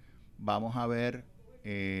desarrollarse, vamos a ver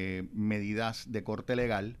medidas de corte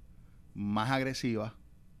legal más agresivas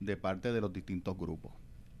de parte de los distintos grupos.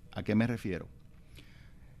 ¿A qué me refiero?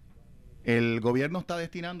 El gobierno está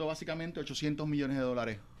destinando básicamente $800 millones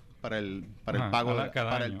para el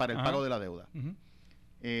pago de la deuda.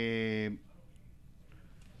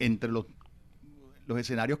 Entre los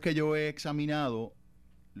escenarios que yo he examinado,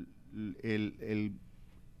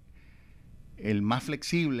 el más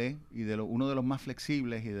flexible y uno de los más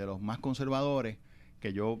flexibles y de los más conservadores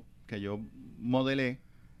que yo modelé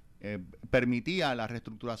permitía la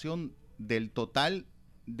reestructuración del total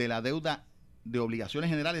de la deuda de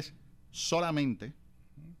obligaciones generales solamente,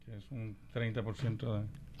 que es un 30%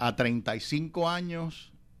 a 35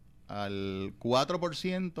 años al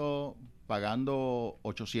 4%, pagando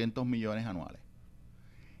 800 millones anuales.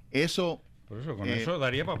 Eso... Por eso, con eso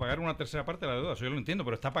daría para pagar una tercera parte de la deuda. Eso yo lo entiendo,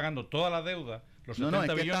 pero está pagando toda la deuda, los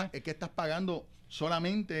 70 billones. Es que estás pagando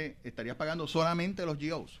estarías pagando solamente los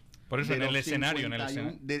GOs. Por eso, en el escenario.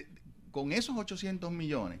 Con esos 800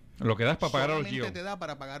 millones. Lo que das para pagar a los GOs. Solamente te da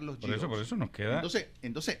para pagar los GOs. Por eso nos queda.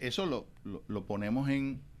 Entonces eso lo ponemos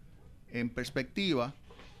en perspectiva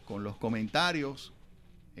con los comentarios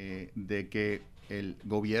de que el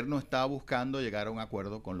gobierno está buscando llegar a un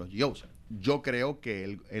acuerdo con los GOs. Yo creo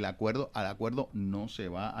que al acuerdo no se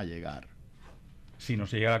va a llegar. Si no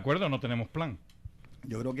se llega al acuerdo, no tenemos plan.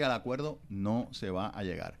 Yo creo que al acuerdo no se va a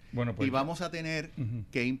llegar. Bueno, pues, y vamos a tener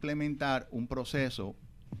que implementar un proceso,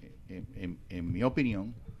 en mi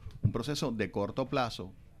opinión, un proceso de corto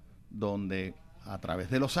plazo, donde a través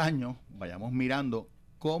de los años vayamos mirando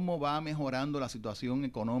cómo va mejorando la situación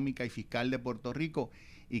económica y fiscal de Puerto Rico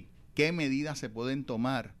y qué medidas se pueden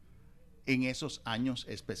tomar en esos años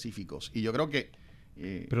específicos. Y yo creo que...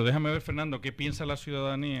 Pero déjame ver, Fernando, ¿qué piensa la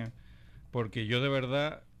ciudadanía? Porque yo de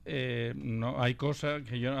verdad... no hay cosas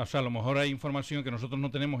que o sea, a lo mejor hay información que nosotros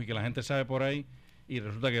no tenemos y que la gente sabe por ahí, y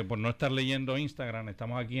resulta que por no estar leyendo Instagram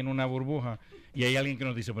estamos aquí en una burbuja y hay alguien que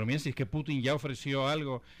nos dice, pero miren, si es que Putin ya ofreció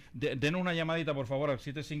algo, denos una llamadita por favor al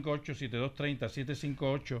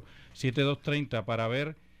 758-7230 758-7230 para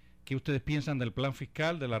ver qué ustedes piensan del plan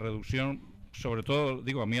fiscal, de la reducción, sobre todo,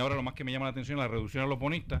 digo, a mí ahora lo más que me llama la atención es la reducción a los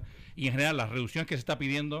bonistas y en general las reducciones que se está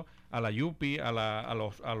pidiendo a la YUPI, a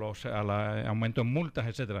los aumentos en multas,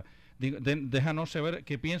 etcétera. Déjanos saber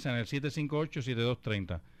qué piensan en el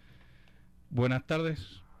 758-7230. Buenas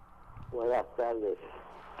tardes. Buenas tardes.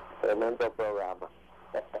 Tremendo programa.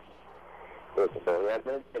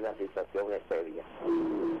 Realmente la situación es seria.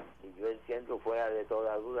 Y yo entiendo fuera de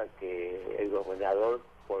toda duda que el gobernador,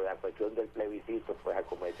 por la cuestión del plebiscito, pues ha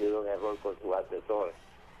cometido un error con sus asesores,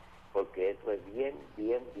 porque esto es bien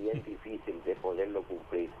difícil de poderlo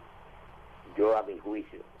cumplir. Yo, a mi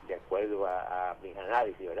juicio, de acuerdo a mis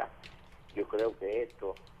análisis, ¿verdad? Yo creo que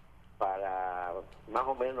esto, para más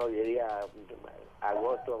o menos, diría,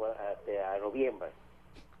 agosto a noviembre,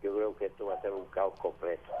 yo creo que esto va a ser un caos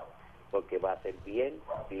completo, porque va a ser bien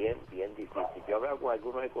difícil. Yo he hablado con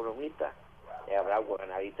algunos economistas, he hablado con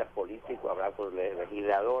analistas políticos, he hablado con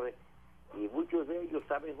legisladores, y muchos de ellos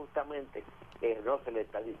saben justamente que no se le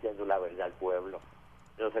está diciendo la verdad al pueblo.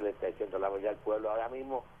 No se le está diciendo la verdad al pueblo. Ahora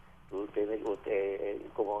mismo, usted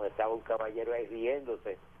como estaba un caballero ahí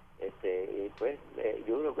riéndose, pues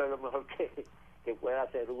yo creo que es lo mejor que pueda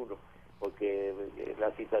hacer uno, porque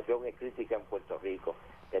la situación es crítica en Puerto Rico.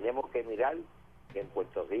 Tenemos que mirar que en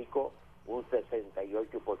Puerto Rico un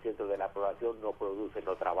 68% de la población no produce,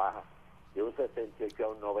 no trabaja. De un 68 a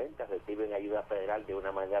un 90 reciben ayuda federal de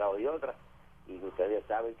una manera o de otra, y ustedes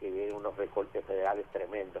saben que vienen unos recortes federales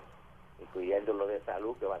tremendos, incluyendo lo de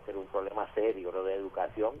salud, que va a ser un problema serio, lo de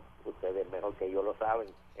educación, ustedes mejor que yo lo saben,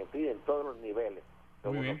 en fin, en todos los niveles.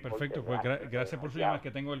 Muy bien, perfecto, pues gracias por su llamada,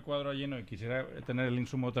 que tengo el cuadro lleno y quisiera tener el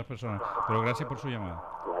insumo de otras personas, pero gracias por su llamada.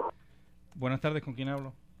 Buenas tardes, ¿con quién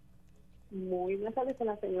hablo? Muy buenas tardes, con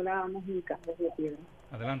la señora Mojica, desde Piedra.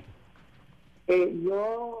 Adelante.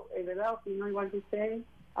 Yo, en verdad, opino igual que usted.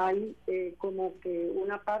 Hay como que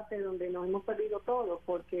una parte donde nos hemos perdido todos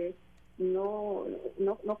porque no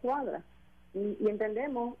cuadra. Y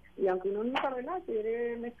entendemos, y aunque uno nunca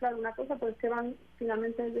quiere mezclar una cosa, pues que van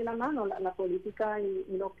finalmente de la mano la política y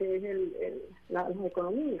lo que es la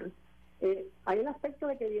economía. hay el aspecto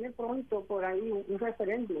de que viene pronto por ahí un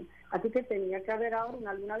referéndum, así que tenía que haber ahora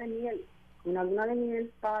una luna de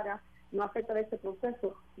miel para no afectar ese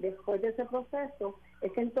proceso. Después de ese proceso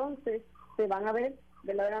es que entonces se van a ver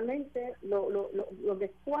verdaderamente los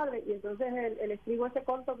descuadres, y entonces el estribo ese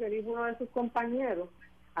corto que dijo uno de sus compañeros,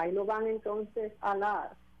 ahí lo van entonces a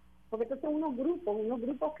alar, porque estos son unos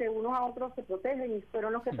grupos que unos a otros se protegen, y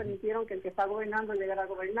fueron los que permitieron que el que está gobernando llegara a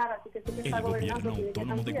gobernar, así que el que está gobernando tiene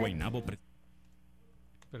que cambiar.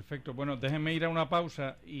 Perfecto, bueno, déjenme ir a una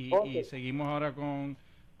pausa y seguimos ahora con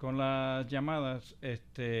las llamadas, el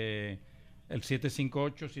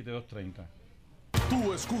 758-7230.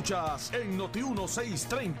 Tú escuchas en Noti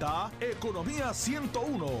 1630 Economía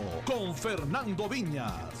 101 con Fernando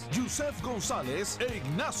Viñas, Yusef González e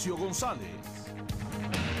Ignacio González.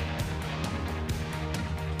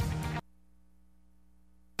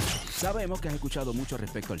 Sabemos que has escuchado mucho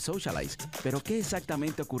respecto al Socialize, pero ¿qué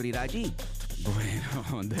exactamente ocurrirá allí?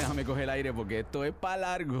 Bueno, déjame coger el aire porque esto es para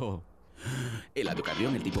largo. Eladio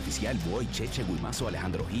Carrión, el tipo oficial, Boy, Cheche, Guimazo,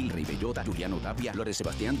 Alejandro Gil, Rey Bellota, Juliano Tapia, Flores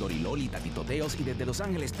Sebastián, Doriloli, Tatito Teos y desde Los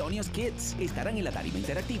Ángeles, Tonios Kids estarán en la tarima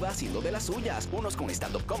interactiva haciendo de las suyas, unos con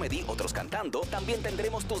stand-up comedy, otros cantando. También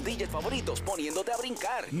tendremos tus DJs favoritos poniéndote a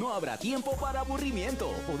brincar. No habrá tiempo para aburrimiento.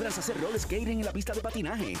 Podrás hacer roller skating en la pista de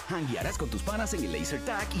patinaje, janguearás con tus panas en el laser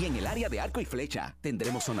tag y en el área de arco y flecha.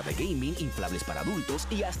 Tendremos zona de gaming, inflables para adultos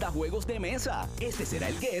y hasta juegos de mesa. Este será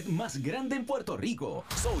el get más grande en Puerto Rico.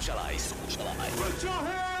 Socialize.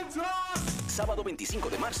 Sábado 25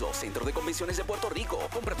 de marzo, Centro de Convenciones de Puerto Rico.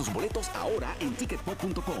 Compra tus boletos ahora en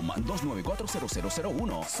ticketpop.com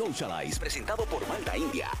 294-0001. Socialize, presentado por Malta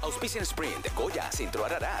India, Auspician Sprint, Goya, Centro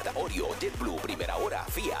Ararat, Oreo, JetBlue, Primera Hora,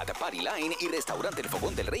 Fiat, Party Line y Restaurante El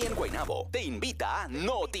Fogón del Rey en Guaynabo. Te invita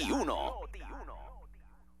Noti 1.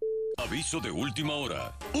 Aviso de última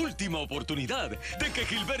hora. Última oportunidad de que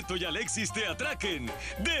Gilberto y Alexis te atraquen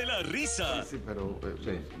de la risa. Sí, pero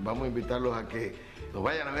vamos a invitarlos a que nos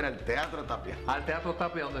vayan a ver al Teatro Tapia. Al Teatro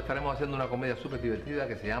Tapia, donde estaremos haciendo una comedia súper divertida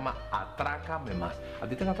que se llama Atrácame Más. ¿A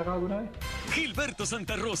ti te han atracado alguna vez? Gilberto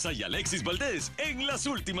Santa Rosa y Alexis Valdés en las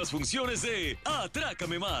últimas funciones de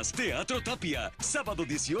Atrácame Más. Teatro Tapia, sábado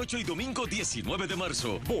 18 y domingo 19 de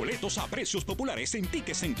marzo. Boletos a precios populares en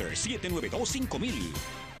Ticket Center 792-5000.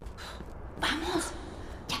 ¡Vamos!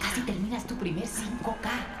 Ya casi terminas tu primer 5K.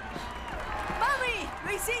 ¡Mami!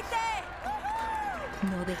 ¡Lo hiciste!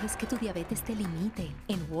 No dejes que tu diabetes te limite.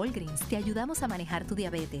 En Walgreens te ayudamos a manejar tu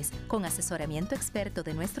diabetes con asesoramiento experto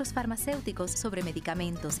de nuestros farmacéuticos sobre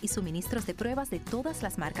medicamentos y suministros de pruebas de todas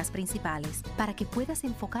las marcas principales para que puedas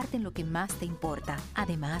enfocarte en lo que más te importa.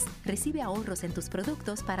 Además, recibe ahorros en tus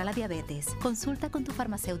productos para la diabetes. Consulta con tu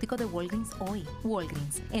farmacéutico de Walgreens hoy.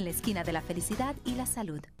 Walgreens, en la esquina de la felicidad y la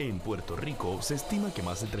salud. En Puerto Rico se estima que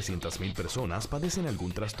más de 300,000 personas padecen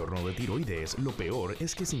algún trastorno de tiroides. Lo peor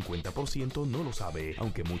es que 50% no lo sabe.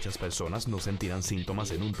 Aunque muchas personas no sentirán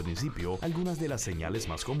síntomas en un principio, algunas de las señales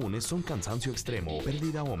más comunes son cansancio extremo,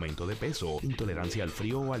 pérdida o aumento de peso, intolerancia al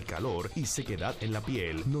frío o al calor y sequedad en la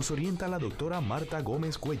piel. Nos orienta la doctora Marta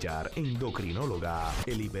Gómez Cuellar, endocrinóloga.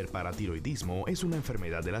 El hiperparatiroidismo es una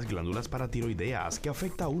enfermedad de las glándulas paratiroideas que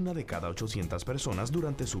afecta a 1 de cada 800 personas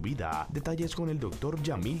durante su vida. Detalles con el doctor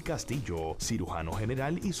Yamil Castillo, cirujano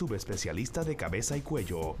general y subespecialista de cabeza y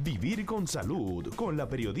cuello. Vivir con salud, con la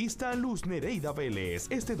periodista Luz Nereida Vélez.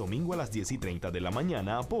 Este domingo a las 10:30 de la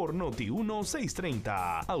mañana por Noti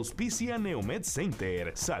 1630. Auspicia Neomed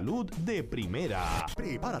Center. Salud de primera.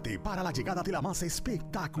 Prepárate para la llegada de la más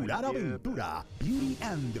espectacular aventura, Beauty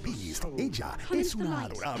and the Beast. Ella es una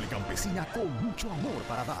adorable campesina con mucho amor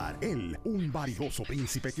para dar. Él, un vanidoso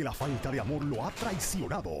príncipe que la falta de amor lo ha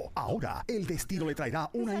traicionado. Ahora, el destino le traerá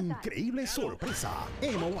una increíble sorpresa.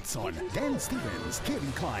 Emma Watson, Dan Stevens,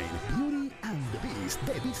 Kevin Kline, Beauty and the Beast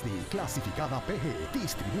de Disney, clasificada PG.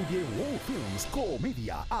 Distribuye Wow Films,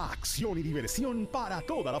 comedia, acción y diversión para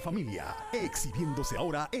toda la familia. Exhibiéndose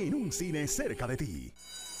ahora en un cine cerca de ti.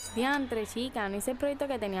 Diantre, chica, no hice el proyecto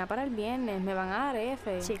que tenía para el viernes. Me van a dar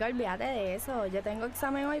F. Chica, olvídate de eso. Yo tengo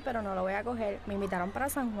examen hoy, pero no lo voy a coger. Me invitaron para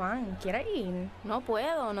San Juan. ¿Quieres ir? No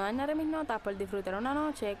puedo. No dañaré mis notas por disfrutar una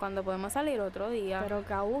noche cuando podemos salir otro día. Pero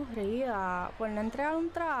qué aburrida. Por no entregar un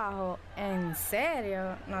trabajo. En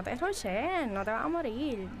serio. No te roches. No te vas a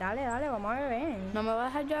morir. Dale, vamos a beber. No me voy a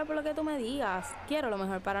dejar llevar por lo que tú me digas. Quiero lo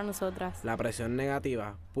mejor para nosotras. La presión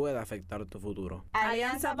negativa puede afectar tu futuro.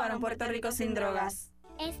 Alianza para un Puerto Rico sin drogas.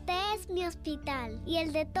 Este es mi hospital y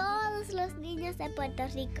el de todos los niños de Puerto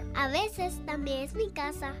Rico. A veces también es mi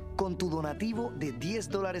casa. Con tu donativo de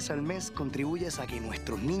 $10 al mes contribuyes a que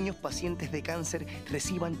nuestros niños pacientes de cáncer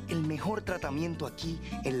reciban el mejor tratamiento aquí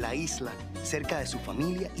en la isla, cerca de su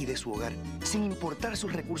familia y de su hogar, sin importar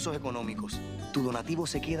sus recursos económicos. Tu donativo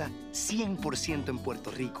se queda 100% en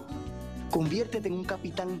Puerto Rico. Conviértete en un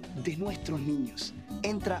capitán de nuestros niños.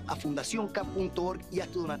 Entra a fundacioncap.org y haz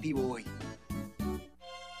tu donativo hoy.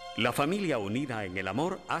 La familia unida en el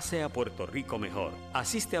amor hace a Puerto Rico mejor.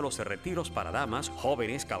 Asiste a los retiros para damas,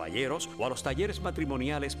 jóvenes, caballeros o a los talleres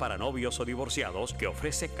matrimoniales para novios o divorciados que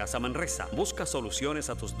ofrece Casa Manresa. Busca soluciones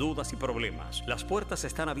a tus dudas y problemas. Las puertas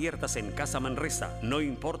están abiertas en Casa Manresa, no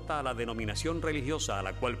importa la denominación religiosa a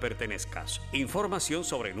la cual pertenezcas. Información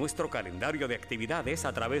sobre nuestro calendario de actividades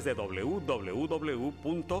a través de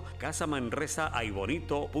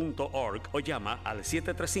www.casamanresaaybonito.org o llama al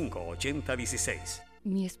 735-8016.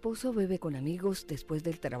 Mi esposo bebe con amigos después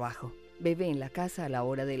del trabajo, bebe en la casa a la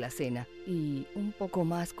hora de la cena y un poco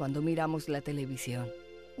más cuando miramos la televisión.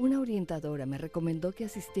 Una orientadora me recomendó que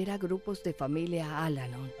asistiera a grupos de familia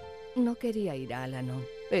Al-Anon. No quería ir a Al-Anon,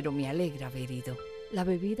 pero me alegra haber ido. ¿La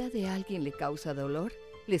bebida de alguien le causa dolor?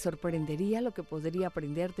 Le sorprendería lo que podría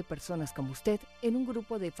aprender de personas como usted en un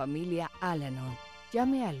grupo de familia Al-Anon.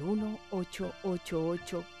 Llame al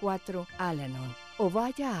 1-888-4-AL-ANON o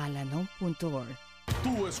vaya a alanon.org.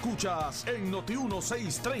 Tú escuchas en Noti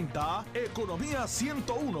 1630 Economía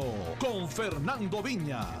 101 con Fernando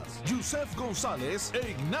Viñas, Yusef González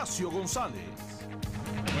e Ignacio González.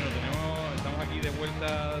 Bueno, estamos aquí de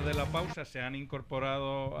vuelta de la pausa. Se han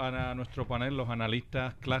incorporado a nuestro panel los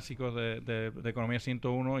analistas clásicos de Economía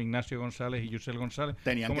 101, Ignacio González y Yusef González.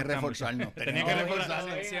 Tenían que reforzarnos.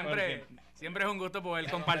 Siempre es un gusto poder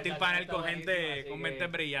compartir panel con gente con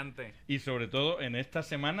mentes brillantes. Y sobre todo en esta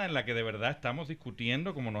semana en la que de verdad estamos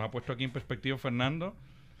discutiendo, como nos ha puesto aquí en perspectiva Fernando,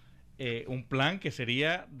 un plan que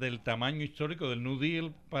sería del tamaño histórico del New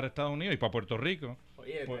Deal para Estados Unidos y para Puerto Rico.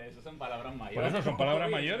 Oye, eso son palabras mayores. Por eso son palabras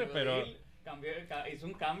mayores, pero... hizo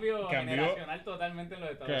un cambio generacional totalmente en los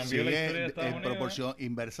Estados Unidos. Sí, la historia de Estados Unidos,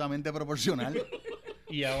 inversamente proporcional.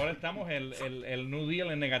 Y ahora estamos el New Deal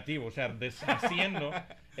en negativo, o sea, deshaciendo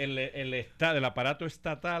el aparato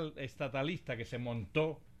estatalista que se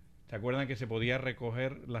montó. ¿Se acuerdan que se podía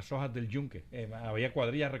recoger las hojas del yunque? Había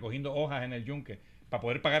cuadrillas recogiendo hojas en el yunque para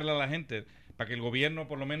poder pagarle a la gente, para que el gobierno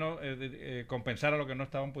por lo menos compensara lo que no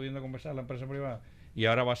estaban pudiendo compensar la empresa privada. Y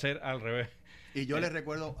ahora va a ser al revés. Y yo les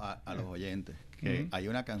recuerdo a los oyentes que hay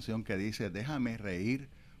una canción que dice: déjame reír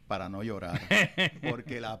para no llorar,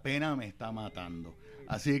 porque la pena me está matando.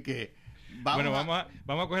 Así que vamos a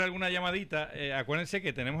coger alguna llamadita. Acuérdense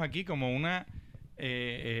que tenemos aquí como una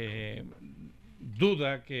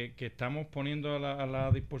duda que estamos poniendo a la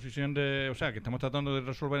disposición que estamos tratando de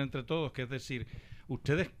resolver entre todos, que es decir,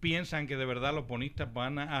 ¿ustedes piensan que de verdad los bonistas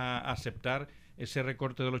van a aceptar ese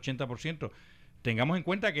recorte del 80%? Tengamos en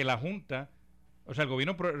cuenta que la Junta, el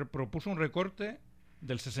gobierno propuso un recorte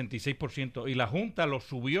del 66% y la Junta lo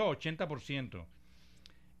subió a 80%.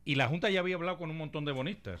 Y la Junta ya había hablado con un montón de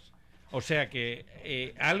bonistas. O sea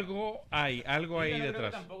que algo hay detrás. Creo que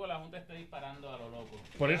tampoco la Junta está disparando a lo loco.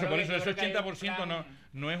 Por eso ese 80%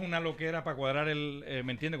 no es una loquera para cuadrar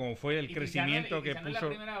 ¿me entiende? Como fue el crecimiento que puso. No es la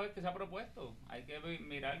primera vez que se ha propuesto. Hay que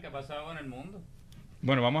mirar qué ha pasado en el mundo.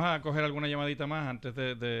 Bueno, vamos a coger alguna llamadita más antes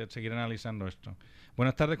de seguir analizando esto.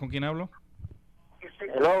 Buenas tardes, ¿con quién hablo?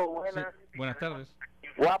 Hello, buenas. Sí, buenas tardes.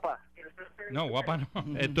 Guapa. No, guapa no.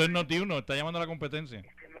 Esto es Noti1, está llamando a la competencia.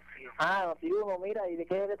 Noti1, mira, ¿y de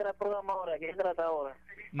qué se trata el programa ahora? ¿Qué se trata ahora?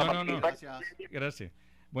 No. Gracias.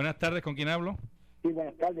 Buenas tardes, ¿con quién hablo? Sí,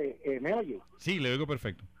 buenas tardes. ¿Me oye? Sí, le oigo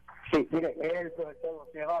perfecto. Sí, mire, es el profesor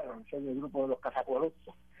José Barón, soy del grupo de los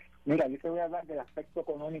cazacueluchos. Mira, yo te voy a hablar del aspecto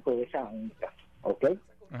económico de esa junta, ¿ok?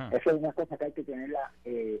 Ajá. Eso es una cosa que hay que tenerla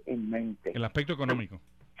en mente. El aspecto económico.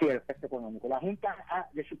 Sí, el aspecto económico. La Junta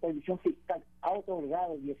de Supervisión Fiscal ha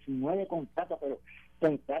otorgado 19 contratos, pero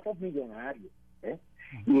contratos millonarios, ¿eh?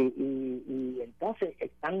 Y entonces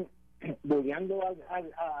están boleando a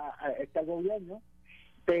este gobierno,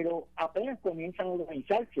 pero apenas comienzan a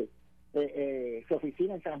organizarse su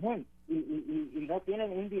oficina en San Juan y no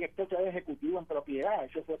tienen un director ejecutivo en propiedad.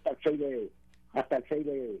 Eso fue hasta el 6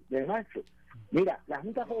 de marzo. Mira, la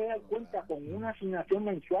Junta Federal cuenta con una asignación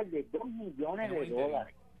mensual de $2 millones,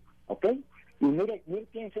 ¿ok? Y mire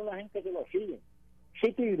quiénes son la gente que lo sigue.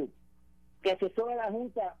 Citigroup, que asesora a la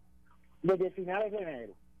Junta desde finales de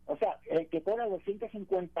enero, o sea, el que cobra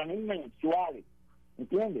 $250,000 mensuales,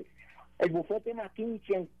 ¿entiendes? El bufete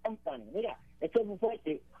McKinsey & Company, mira, este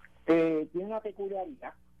bufete tiene una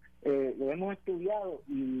peculiaridad, lo hemos estudiado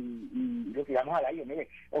y lo tiramos al aire. Mire,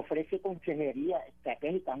 ofrece consejería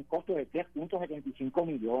estratégica a un costo de 3.75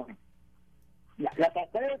 millones. La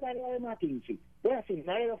cartera de tarea de McKinsey puede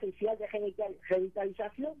asignar el oficial de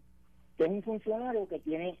revitalización, que es un funcionario que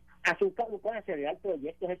tiene a su cargo para acelerar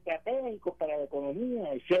proyectos estratégicos para la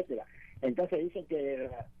economía, etcétera. Entonces dicen que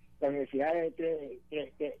la universidad de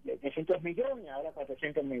 300 millones, ahora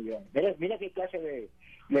 400 millones. Mira qué clase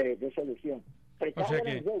de solución. O sea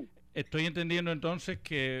que estoy entendiendo entonces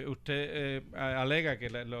que usted alega que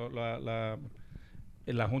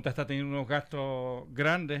la Junta está teniendo unos gastos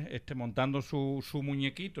grandes montando su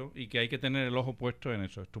muñequito y que hay que tener el ojo puesto en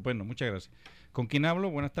eso. Estupendo, muchas gracias. ¿Con quién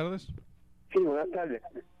hablo? Buenas tardes. Sí, buenas tardes.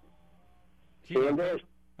 Sí,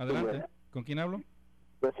 adelante. ¿Con quién hablo?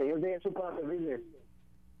 El señor de Jesús para servirle.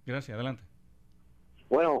 Gracias, adelante.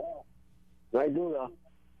 Bueno, no hay duda.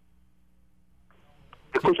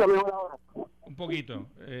 ¿Escucha mejor ahora? Un poquito.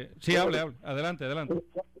 Sí, hable. Adelante.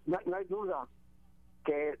 No hay duda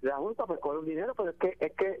que la Junta pues coge el dinero, pero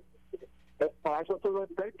es que para eso todo es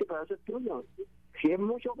experto y para eso es tuyo. Si es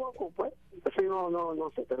mucho o poco, pues eso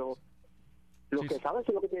no sé, pero los que saben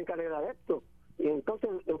son los que tienen que arreglar esto. Y entonces,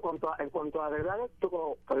 en cuanto a arreglar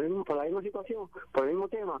esto por la misma situación, por el mismo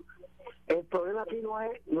tema, el problema aquí no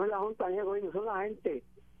es la Junta ni el gobierno, son la gente,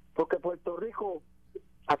 porque Puerto Rico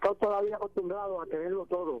ha estado toda la vida acostumbrado a tenerlo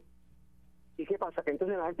todo. ¿Y qué pasa? Que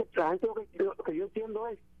entonces la gente lo que yo entiendo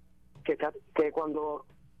es que cuando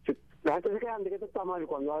la gente se queda de que esto está mal y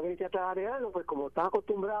cuando alguien se trata de arreglarlo, pues como están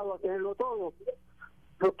acostumbrados a tenerlo todo,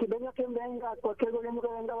 los que venga quien venga, cualquier gobierno que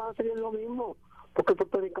venga va a hacer lo mismo, porque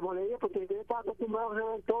como le dije, porque está acostumbrado a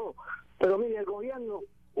resolver todo. Pero mire, el gobierno,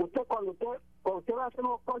 cuando usted va a hacer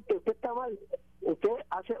unos cortes, usted está mal,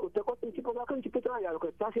 usted corta un tipo de acá, un tipo de allá, lo que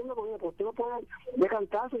está haciendo con pues usted no puede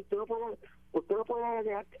decantarse, usted no puede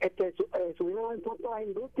dejar, subir los impuestos a las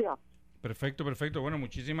industrias. Perfecto. Bueno,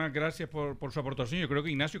 muchísimas gracias por su aportación. Yo creo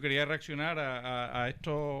que Ignacio quería reaccionar a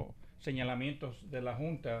estos señalamientos de la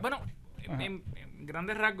Junta. Bueno, en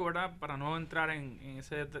grandes rasgos, ¿verdad? Para no entrar en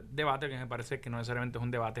ese debate, que me parece que no necesariamente es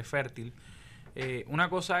un debate fértil. Una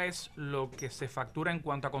cosa es lo que se factura en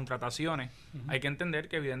cuanto a contrataciones. Hay que entender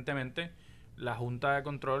que evidentemente la Junta de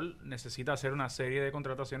Control necesita hacer una serie de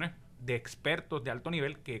contrataciones de expertos de alto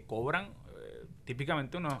nivel que cobran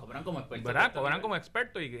típicamente cobran como expertos, ¿verdad? Cobran como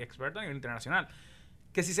expertos y expertos a nivel internacional.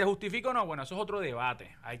 Que si se justifica o no, bueno, eso es otro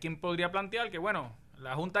debate. Hay quien podría plantear que, bueno,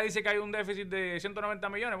 la Junta dice que hay un déficit de 190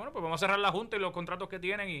 millones, bueno, pues vamos a cerrar la Junta y los contratos que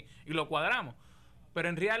tienen y lo cuadramos. Pero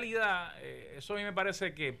en realidad, eso a mí me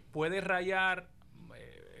parece que puede rayar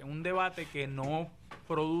un debate que no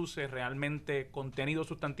produce realmente contenido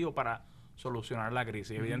sustantivo para solucionar la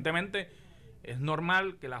crisis. Evidentemente, es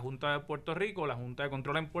normal que la Junta de Puerto Rico, la Junta de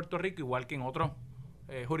Control en Puerto Rico, igual que en otras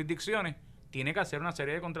jurisdicciones, tiene que hacer una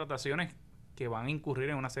serie de contrataciones que van a incurrir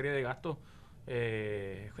en una serie de gastos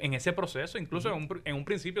en ese proceso. Incluso en un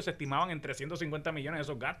principio se estimaban en 350 millones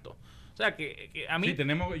esos gastos. O sea que a mí sí,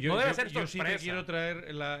 no debe ser sorpresa. Yo sí te quiero traer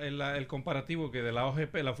el comparativo que de la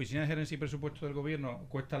OGP, la Oficina de Gerencia y Presupuesto del Gobierno,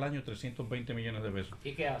 cuesta al año 320 millones de pesos.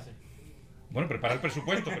 ¿Y qué hace? Bueno, prepara el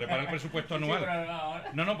presupuesto anual.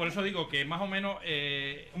 Sí, no, por eso digo que más o menos...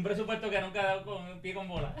 un presupuesto que nunca ha dado con pie con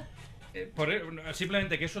bola.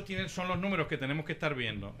 Simplemente que esos son los números que tenemos que estar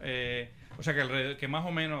viendo. O sea, que más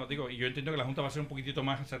o menos, digo, y yo entiendo que la Junta va a ser un poquitito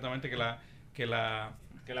más exactamente que la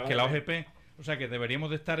OGP. O sea, que deberíamos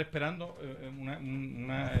de estar esperando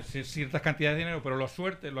ciertas cantidades de dinero, pero la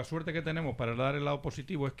suerte que tenemos para dar el lado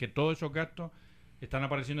positivo es que todos esos gastos están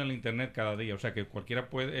apareciendo en el internet cada día, o sea que cualquiera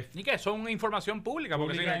puede... Y que son información pública,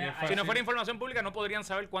 porque si no fuera información pública no podrían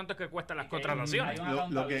saber cuánto es que cuestan las contrataciones.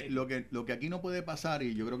 Lo que aquí no puede pasar,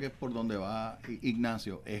 y yo creo que es por donde va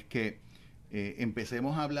Ignacio, es que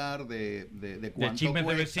empecemos a hablar de cuánto chismes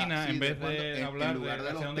cuesta, de vecina en vez de hablar en lugar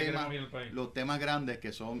de los temas grandes que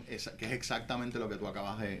es exactamente lo que tú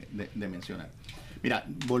acabas de mencionar. Mira,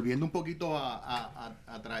 volviendo un poquito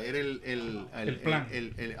a traer el plan,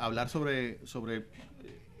 hablar sobre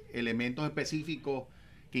elementos específicos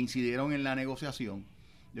que incidieron en la negociación,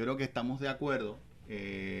 yo creo que estamos de acuerdo,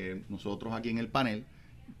 nosotros aquí en el panel,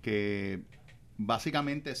 que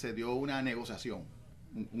básicamente se dio una negociación.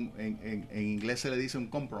 En inglés se le dice un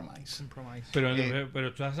compromise. Pero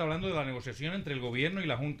estás hablando de la negociación entre el gobierno y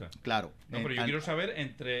la Junta. Claro. No, pero yo quiero saber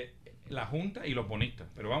entre la Junta y los bonistas.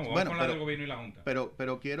 Pero vamos con la del gobierno y la Junta.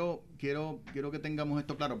 Pero quiero que tengamos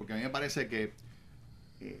esto claro, porque a mí me parece que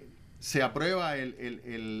se aprueba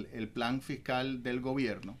el plan fiscal del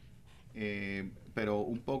gobierno, pero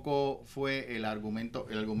un poco fue el argumento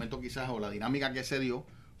quizás, o la dinámica que se dio,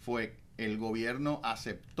 fue el gobierno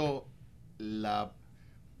aceptó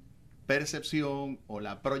percepción o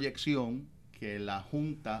la proyección que la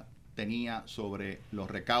Junta tenía sobre los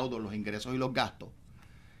recaudos, los ingresos y los gastos.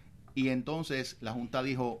 Y entonces la Junta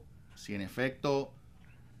dijo, si en efecto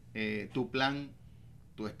tu plan,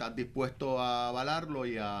 tú estás dispuesto a avalarlo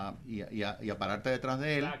y a pararte detrás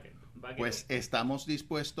de él, pues estamos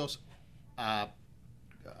dispuestos a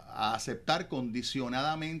aceptar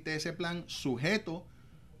condicionadamente ese plan, sujeto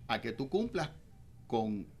a que tú cumplas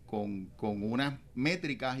con unas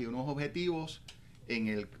métricas y unos objetivos en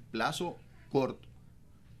el plazo corto.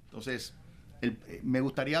 Entonces, me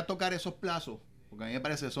gustaría tocar esos plazos, porque a mí me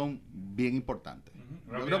parece que son bien importantes.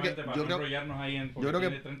 Yo creo que, para no enrollarnos ahí en porque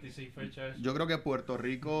tiene 36 fechas. Yo creo que Puerto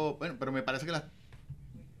Rico, bueno, pero me parece que las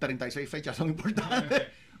 36 fechas son importantes,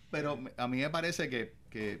 pero a mí me parece que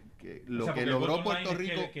lo que logró Puerto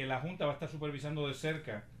Rico... Que la Junta va a estar supervisando de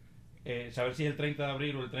cerca, saber si es el 30 de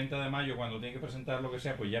abril o el 30 de mayo, cuando tiene que presentar lo que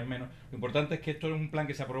sea, pues ya es menos. Lo importante es que esto es un plan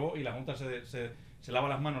que se aprobó y la Junta se lava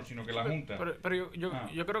las manos, sino que la Junta... Pero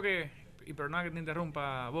yo creo que, y perdona que te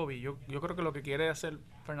interrumpa, Bobby, yo creo que lo que quiere hacer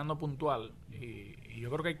Fernando puntual, y yo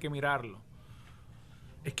creo que hay que mirarlo,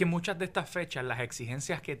 es que muchas de estas fechas, las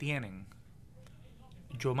exigencias que tienen,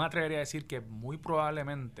 yo me atrevería a decir que muy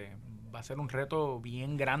probablemente va a ser un reto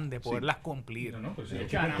bien grande poderlas cumplir. Pues hay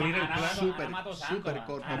que cumplir el plan súper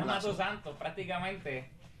corto plazo. Santos prácticamente,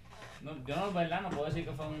 yo no, verdad, no puedo decir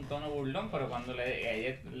que fue un tono burlón, pero cuando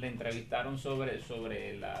ayer le entrevistaron sobre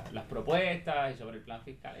las propuestas y sobre el plan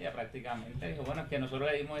fiscal, ella prácticamente dijo, bueno, es que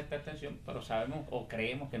nosotros le dimos esta extensión, pero sabemos o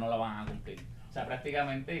creemos que no la van a cumplir. O sea,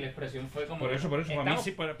 prácticamente, y la expresión fue como... Por eso,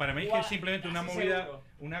 para mí es que es simplemente una movida,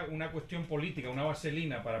 una cuestión política, una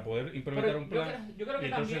vaselina para poder implementar un plan. Yo creo que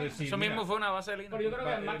también... Eso mismo fue una vaselina. Pero yo creo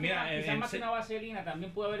que quizás más que una vaselina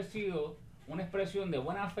también puede haber sido una expresión de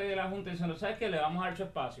buena fe de la Junta diciendo, ¿sabes qué? Le vamos a dar su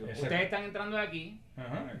espacio. Exacto. Ustedes están entrando de aquí,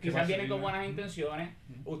 quizás vienen con buenas intenciones.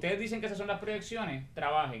 Ustedes dicen que esas son las proyecciones,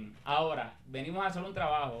 trabajen. Ahora, venimos a hacer un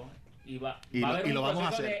trabajo y va a haber un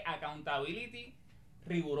proceso de accountability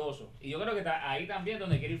riguroso. Y yo creo que ahí también es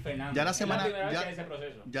donde quiere ir Fernando. Ya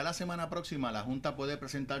la semana próxima la Junta puede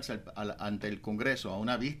presentarse ante el Congreso, a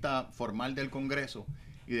una vista formal del Congreso,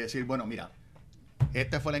 y decir, bueno, mira,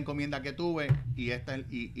 esta fue la encomienda que tuve y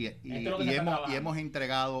hemos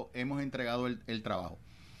entregado el trabajo.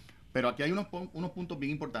 Pero aquí hay unos puntos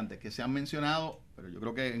bien importantes que se han mencionado, pero yo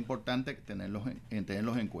creo que es importante tenerlos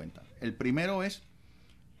en cuenta. El primero es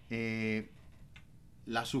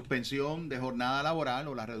la suspensión de jornada laboral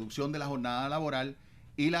o la reducción de la jornada laboral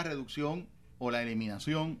y la reducción o la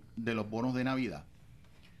eliminación de los bonos de Navidad.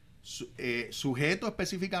 Sujeto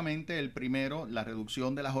específicamente el primero, la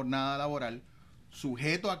reducción de la jornada laboral,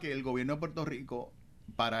 sujeto a que el gobierno de Puerto Rico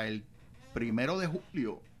para el 1 de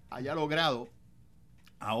julio haya logrado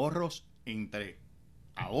ahorros entre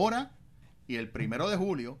ahora y el 1 de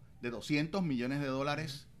julio de $200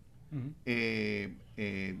 millones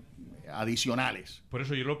adicionales. Por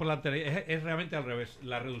eso yo lo plantearía, es realmente al revés.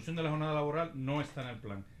 La reducción de la jornada laboral no está en el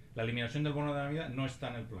plan. La eliminación del bono de Navidad no está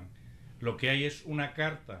en el plan. Lo que hay es una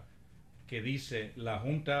carta que dice la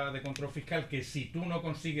Junta de Control Fiscal que si tú no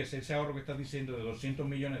consigues ese ahorro que estás diciendo de 200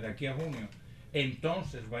 millones de aquí a junio,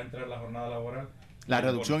 entonces va a entrar la jornada laboral. La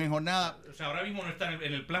reducción en jornada... O sea, ahora mismo no está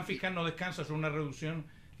en el plan fiscal, no descansa sobre una reducción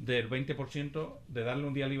del 20% de darle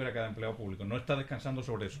un día libre a cada empleado público. No está descansando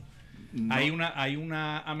sobre eso. No, hay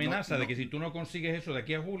una amenaza de que si tú no consigues eso de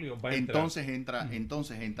aquí a julio, va a entrar.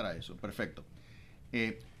 Entonces entra eso. Perfecto.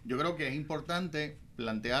 Yo creo que es importante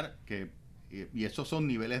plantear que y esos son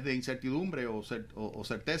niveles de incertidumbre o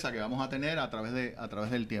certeza que vamos a tener a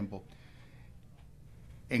través del tiempo.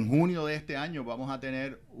 En junio de este año vamos a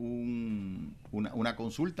tener una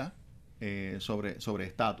consulta sobre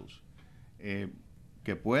estatus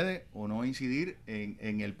que puede o no incidir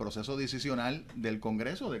en el proceso decisional del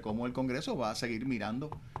Congreso, de cómo el Congreso va a seguir mirando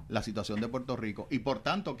la situación de Puerto Rico y por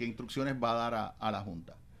tanto qué instrucciones va a dar a la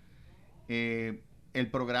Junta. El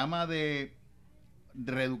programa de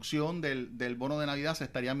reducción del bono de Navidad se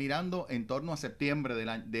estaría mirando en torno a septiembre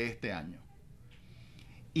de este año.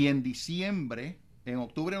 Y en diciembre, en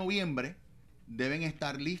octubre, noviembre, deben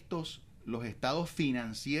estar listos los estados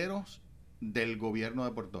financieros del gobierno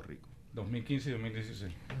de Puerto Rico. 2015 y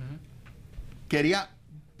 2016. Quería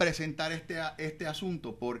presentar este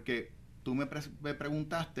asunto porque tú me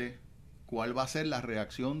preguntaste cuál va a ser la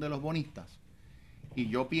reacción de los bonistas. Y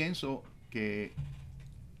yo pienso que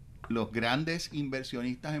los grandes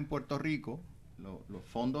inversionistas en Puerto Rico, los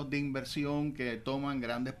fondos de inversión que toman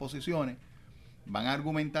grandes posiciones, van a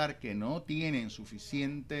argumentar que no tienen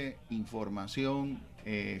suficiente información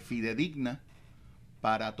fidedigna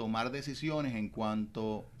para tomar decisiones en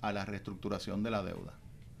cuanto a la reestructuración de la deuda.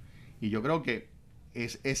 Y yo creo que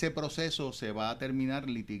ese proceso se va a terminar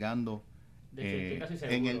litigando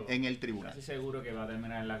en el tribunal. Casi seguro que va a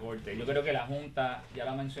terminar en la corte. Yo creo que la Junta, ya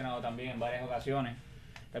lo ha mencionado también en varias ocasiones,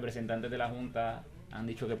 representantes de la Junta han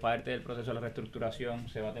dicho que parte del proceso de la reestructuración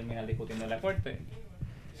se va a terminar discutiendo en la corte.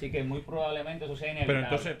 Así que muy probablemente eso sea inevitable.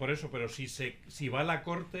 Pero entonces, si va a la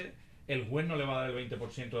corte, el juez no le va a dar el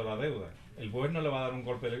 20% de la deuda. El juez no le va a dar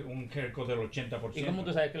un haircut del 80%. ¿Y cómo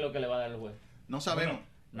tú sabes qué es lo que le va a dar el juez? No sabemos. Bueno,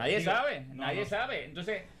 nadie sabe.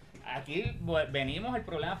 Entonces, aquí venimos al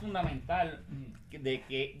problema fundamental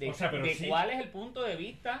de cuál es el punto de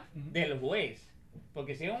vista del juez.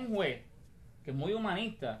 Porque si es un juez que es muy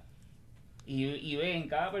humanista y ve en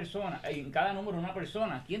cada persona, en cada número una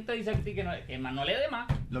persona, ¿quién te dice a ti que no le dé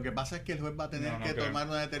más? Lo que pasa es que el juez va a tener que tomar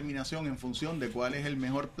una determinación en función de cuál es el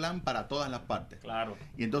mejor plan para todas las partes. Claro.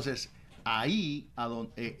 Y entonces ahí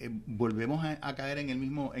volvemos a caer en el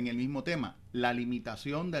mismo tema, la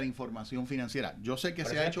limitación de la información financiera. Yo sé que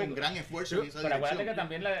se ha hecho un gran esfuerzo en esa pero dirección. acuérdate que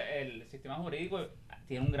también el sistema jurídico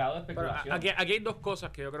tiene un grado de especulación. Aquí hay dos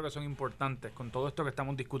cosas que yo creo que son importantes con todo esto que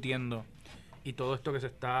estamos discutiendo y todo esto que se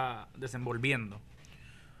está desenvolviendo.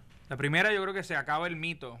 La primera, yo creo que se acaba el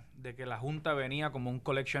mito de que la Junta venía como un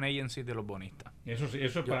collection agency de los bonistas.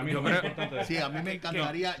 Eso para mí es muy importante. Sí, a mí me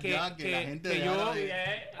encantaría que la gente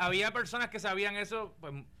había personas que sabían eso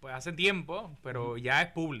pues hace tiempo, pero ya es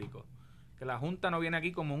público. Que la Junta no viene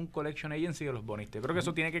aquí como un collection agency de los bonistas. Yo creo que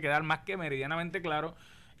eso tiene que quedar más que meridianamente claro.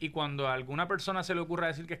 Y cuando a alguna persona se le ocurra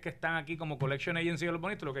decir que es que están aquí como collection agency de los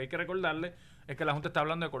bonistas, lo que hay que recordarle es que la Junta está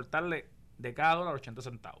hablando de cortarle de cada dólar 80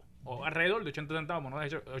 centavos. O alrededor de 80 centavos, no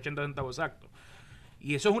de 80 centavos exacto.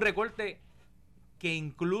 Y eso es un recorte que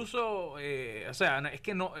incluso, es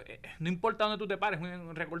que no importa dónde tú te pares, es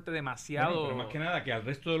un recorte demasiado... Bueno, pero más que nada que al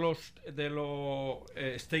resto de los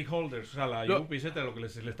stakeholders, o sea, la UP, etcétera, lo que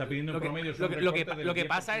se le está pidiendo en promedio es un recorte del 10%. Lo que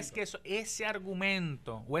pasa es que ese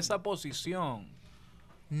argumento o esa posición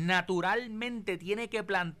naturalmente tiene que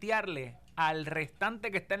plantearle al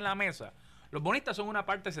restante que está en la mesa. Los bonistas son una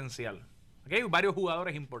parte esencial. Aquí hay varios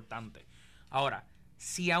jugadores importantes. Ahora,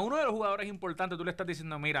 si a uno de los jugadores importantes tú le estás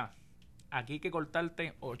diciendo, mira, aquí hay que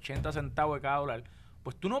cortarte 80 centavos de cada dólar,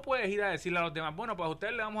 pues tú no puedes ir a decirle a los demás, bueno, pues a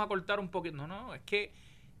ustedes le vamos a cortar un poquito. No, es que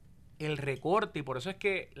el recorte, y por eso es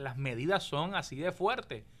que las medidas son así de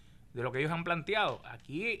fuertes de lo que ellos han planteado.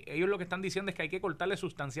 Aquí ellos lo que están diciendo es que hay que cortarle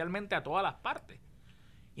sustancialmente a todas las partes.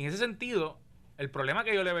 Y en ese sentido, el problema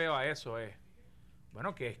que yo le veo a eso es,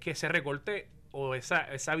 bueno, que es que ese recorte o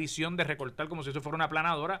esa visión de recortar como si eso fuera una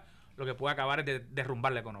planadora, lo que puede acabar es de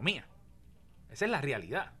derrumbar la economía. Esa es la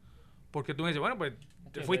realidad. Porque tú me dices, bueno, pues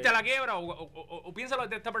te fuiste a la quiebra o piénsalo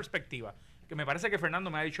desde esta perspectiva. Que me parece que Fernando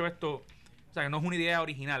me ha dicho esto, o sea, que no es una idea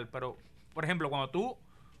original, pero, por ejemplo, cuando tú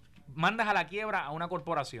mandas a la quiebra a una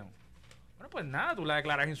corporación, bueno, pues nada, tú la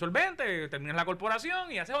declaras insolvente, terminas la corporación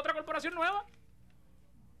y haces otra corporación nueva.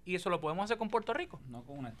 Y eso lo podemos hacer con Puerto Rico. No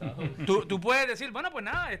con un estado. Tú puedes decir, bueno, pues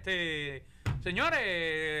nada,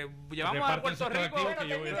 señores, llevamos a Puerto Rico. Bueno,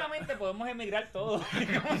 técnicamente podemos emigrar todos.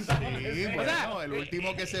 Sí, bueno, el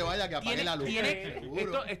último que se vaya, que apague la luz.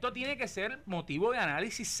 Esto tiene que ser motivo de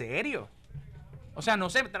análisis serio. O sea,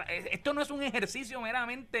 esto no es un ejercicio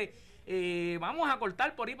meramente, vamos a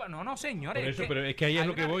cortar por ahí. No, señores. Por eso, pero es que ahí es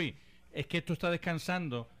lo que voy. Es que esto está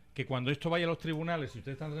descansando, que cuando esto vaya a los tribunales, si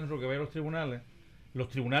ustedes están diciendo que vaya a los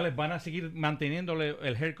tribunales van a seguir manteniéndole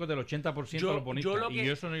el haircut del 80% a los bonistas. Y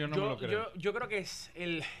eso yo no me lo creo. Yo creo que es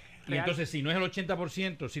el... Y entonces, si no es el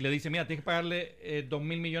 80%, si le dice, mira, tienes que pagarle 2.000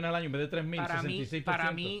 millones al año en vez de 3.000, 66%,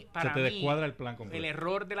 para mí, se te descuadra el plan completo. El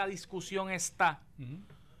error de la discusión está,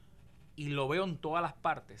 y lo veo en todas las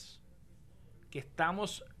partes, que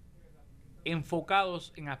estamos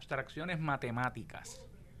enfocados en abstracciones matemáticas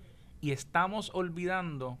y estamos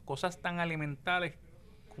olvidando cosas tan elementales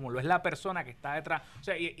como lo es la persona que está detrás. O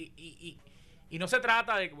sea, y no se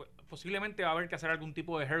trata de que posiblemente va a haber que hacer algún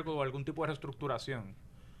tipo de haircut o algún tipo de reestructuración.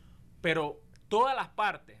 Pero todas las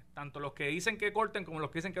partes, tanto los que dicen que corten como los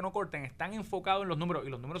que dicen que no corten, están enfocados en los números, y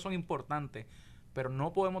los números son importantes, pero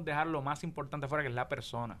no podemos dejar lo más importante fuera, que es la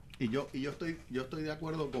persona. Y yo estoy de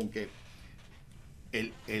acuerdo con que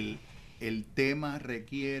el tema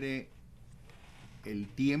requiere el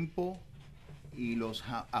tiempo y los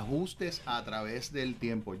ajustes a través del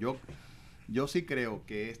tiempo. Yo sí creo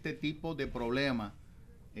que este tipo de problema,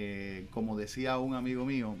 como decía un amigo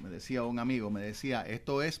mío, me decía,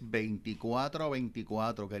 esto es 24 a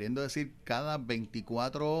 24, queriendo decir cada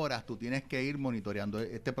 24 horas tú tienes que ir monitoreando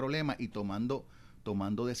este problema y tomando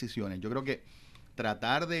decisiones. Yo creo que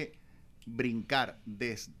tratar de brincar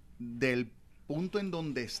desde el punto en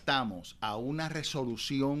donde estamos a una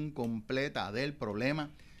resolución completa del problema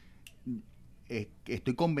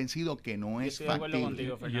estoy convencido que no es factible.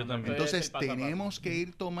 Contigo, entonces tenemos que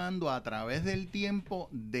ir tomando a través del tiempo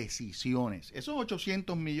decisiones. Esos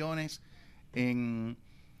 800 millones en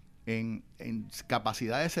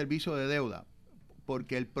capacidad de servicio de deuda,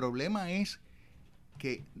 porque el problema es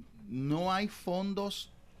que no hay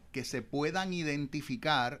fondos que se puedan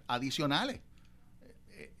identificar adicionales.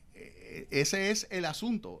 Ese es el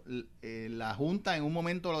asunto. La Junta en un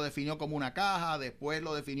momento lo definió como una caja, después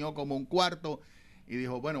lo definió como un cuarto y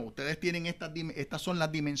dijo, bueno, ustedes tienen estas son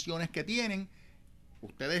las dimensiones que tienen,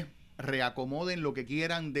 ustedes reacomoden lo que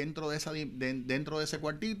quieran dentro de ese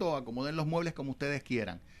cuartito, acomoden los muebles como ustedes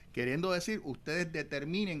quieran. Queriendo decir, ustedes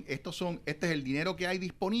determinen, este es el dinero que hay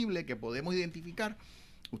disponible, que podemos identificar,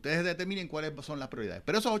 ustedes determinen cuáles son las prioridades.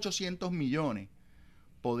 Pero esos 800 millones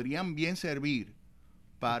podrían bien servir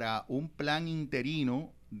para un plan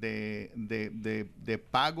interino de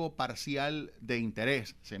pago parcial de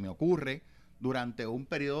interés, se me ocurre, durante un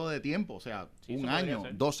periodo de tiempo, o sea, un año,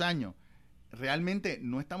 2 años. Realmente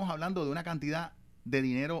no estamos hablando de una cantidad de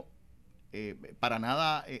dinero para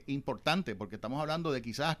nada importante, porque estamos hablando de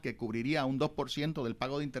quizás que cubriría un 2% del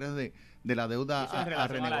pago de interés de la deuda a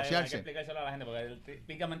renegociarse. Hay que explicárselo a la gente, porque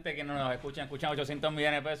típicamente que no nos escuchan 800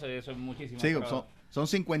 millones de pesos y eso es muchísimo. Sí, son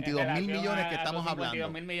 52 mil millones que estamos hablando.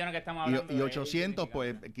 52 mil millones que estamos hablando. Y 800,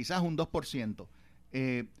 pues quizás un 2%.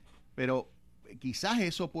 Pero quizás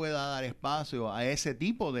eso pueda dar espacio a ese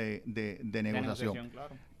tipo de negociación.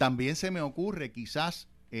 Claro. También se me ocurre quizás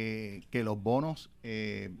que los bonos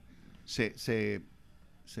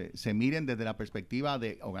se miren desde la perspectiva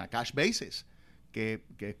de una cash basis, que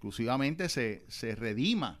exclusivamente se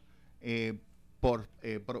redima por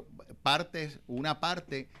una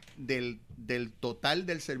parte del total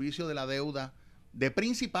del servicio de la deuda de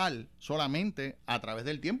principal solamente a través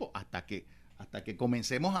del tiempo, hasta que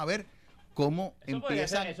comencemos a ver cómo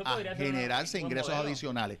empiezan a generarse ingresos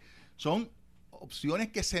adicionales. Son opciones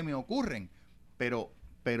que se me ocurren, pero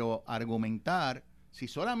argumentar, si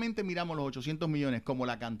solamente miramos los 800 millones como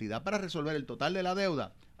la cantidad para resolver el total de la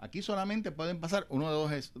deuda, aquí solamente pueden pasar uno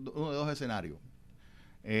de dos escenarios.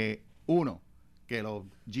 Uno, que los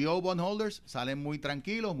GO bondholders salen muy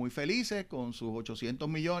tranquilos, muy felices con sus 800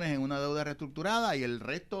 millones en una deuda reestructurada, y el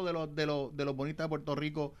resto de los bonistas de Puerto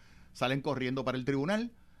Rico salen corriendo para el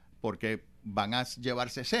tribunal porque van a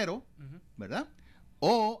llevarse cero, ¿verdad?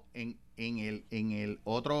 O en el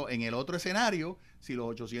otro escenario, si los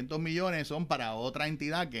 800 millones son para otra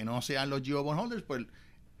entidad que no sean los GO bondholders, pues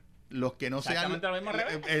los que no sean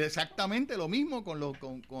exactamente lo mismo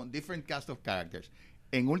con different cast of characters.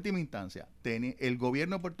 En última instancia, el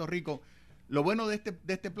gobierno de Puerto Rico, lo bueno de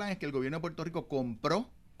este plan es que el gobierno de Puerto Rico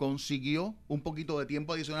consiguió un poquito de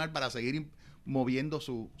tiempo adicional para seguir moviendo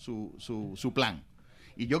su plan.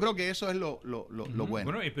 Y yo creo que eso es lo bueno.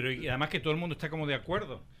 Bueno, pero además que todo el mundo está como de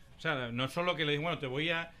acuerdo. O sea, no es solo que le digan,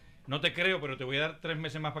 bueno, no te creo, pero te voy a dar 3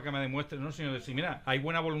 meses más para que me demuestres, no, sino decir, mira, hay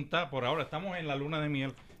buena voluntad por ahora, estamos en la luna de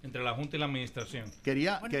miel entre la Junta y la Administración.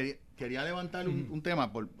 Quería levantar un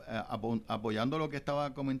tema apoyando lo que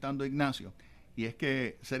estaba comentando Ignacio, y es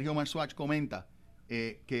que Sergio Marzuach comenta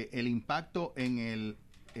que el impacto en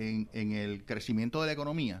el crecimiento de la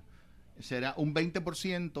economía será un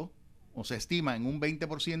 20%, o se estima en un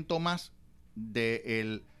 20% más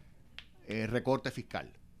del recorte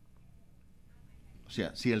fiscal. O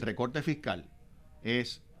sea, si el recorte fiscal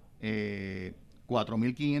es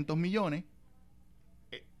 4.500 millones,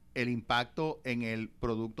 el impacto en el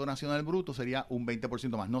Producto Nacional Bruto sería un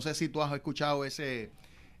 20% más. No sé si tú has escuchado ese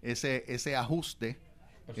ajuste.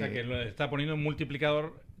 O sea, que le está poniendo un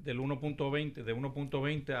multiplicador del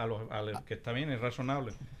 1.20 a los que está bien, es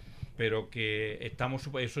razonable, pero que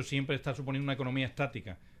eso siempre está suponiendo una economía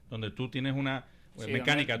estática, donde tú tienes una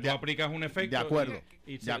mecánica, tú aplicas un efecto, de acuerdo,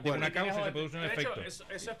 y se tiene una causa y se produce un efecto.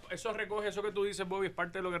 Eso recoge, eso que tú dices, Bobby, es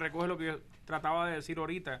parte de lo que recoge lo que yo trataba de decir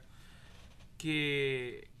ahorita,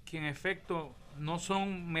 que en efecto no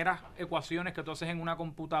son meras ecuaciones que tú haces en una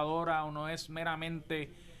computadora, o no es meramente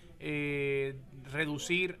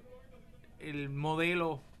reducir el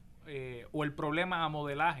modelo o el problema a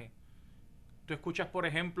modelaje. Tú escuchas, por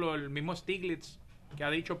ejemplo, el mismo Stiglitz, que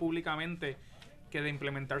ha dicho públicamente que de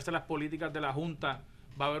implementarse las políticas de la Junta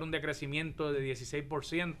va a haber un decrecimiento de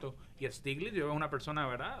 16%, y Stiglitz yo es una persona,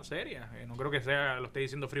 ¿verdad?, seria, no creo que lo esté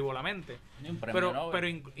diciendo frívolamente, y el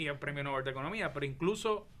premio Nobel de Economía, pero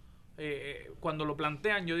incluso cuando lo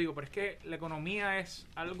plantean, yo digo, pero es que la economía es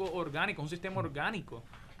algo orgánico, un sistema orgánico,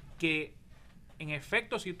 que en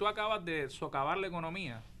efecto, si tú acabas de socavar la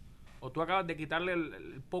economía, o tú acabas de quitarle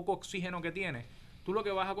el poco oxígeno que tiene, tú lo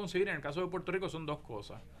que vas a conseguir en el caso de Puerto Rico son dos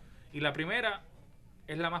cosas. Y la primera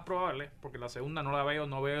es la más probable, porque la segunda no la veo,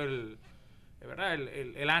 no veo ¿verdad?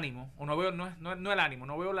 El ánimo, o no veo, no el ánimo,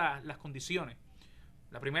 no veo las condiciones.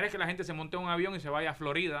 La primera es que la gente se monte en un avión y se vaya a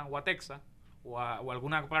Florida o a Texas o a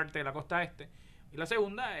alguna parte de la costa este. Y la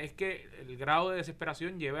segunda es que el grado de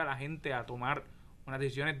desesperación lleve a la gente a tomar unas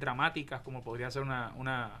decisiones dramáticas, como podría ser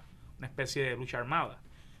una especie de lucha armada.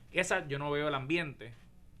 Esa yo no veo el ambiente,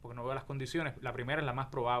 porque no veo las condiciones. La primera es la más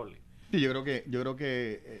probable. Sí, yo creo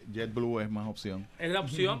que JetBlue es más opción. Es la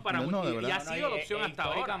opción para y ha sido la opción hasta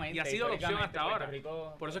ahora. Y ha sido la opción hasta ahora.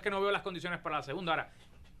 Por eso es que no veo las condiciones para la segunda. Ahora,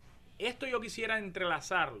 esto yo quisiera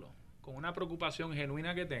entrelazarlo con una preocupación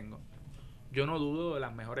genuina que tengo. Yo no dudo de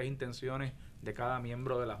las mejores intenciones de cada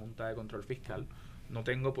miembro de la Junta de Control Fiscal. No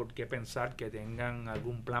tengo por qué pensar que tengan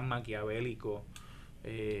algún plan maquiavélico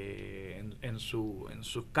en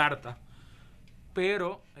sus cartas.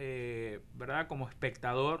 Pero, ¿verdad? Como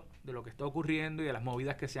espectador de lo que está ocurriendo y de las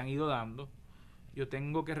movidas que se han ido dando, yo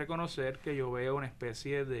tengo que reconocer que yo veo una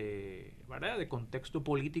especie de, ¿verdad?, de contexto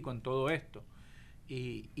político en todo esto.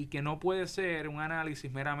 Y que no puede ser un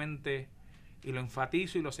análisis meramente, y lo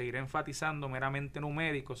enfatizo y lo seguiré enfatizando, meramente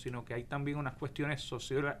numérico, sino que hay también unas cuestiones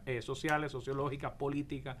sociales, sociológicas,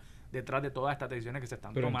 políticas, detrás de todas estas decisiones que se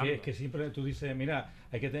están tomando. Pero es que siempre tú dices, mira,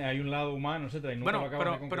 hay un lado humano, etcétera. Bueno,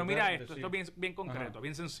 pero mira esto es bien concreto,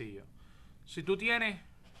 bien sencillo. Si tú tienes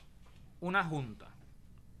una junta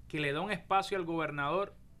que le da un espacio al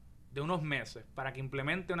gobernador de unos meses para que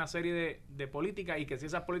implemente una serie de políticas, y que si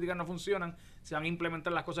esas políticas no funcionan, se van a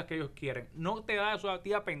implementar las cosas que ellos quieren, ¿no te da eso a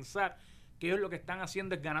ti a pensar que ellos lo que están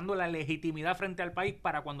haciendo es ganando la legitimidad frente al país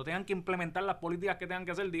para cuando tengan que implementar las políticas que tengan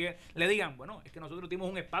que hacer, le digan, bueno, es que nosotros tuvimos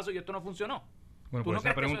un espacio y esto no funcionó? Bueno, pues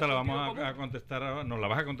esa pregunta la vamos a contestar ahora, nos la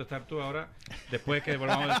vas a contestar tú ahora, después que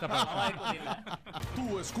volvamos de esta pausa.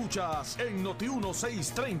 Tú escuchas en Noti1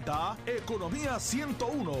 630 Economía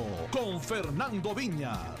 101 con Fernando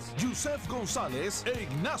Viñas, Yusef González e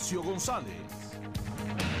Ignacio González.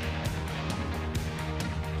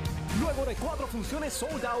 Luego de 4 funciones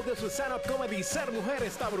sold out de su stand-up comedy Ser Mujer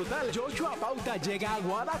Está Brutal, Joshua Pauta llega a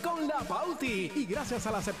Aguada con La Pauti. Y gracias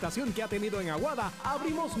a la aceptación que ha tenido en Aguada,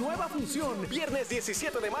 abrimos nueva función. Viernes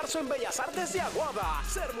 17 de marzo en Bellas Artes de Aguada.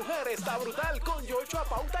 Ser Mujer Está Brutal con Joshua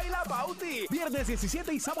Pauta y La Pauti. Viernes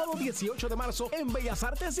 17 y sábado 18 de marzo en Bellas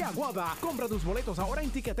Artes de Aguada. Compra tus boletos ahora en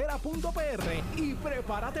tiquetera.pr. Y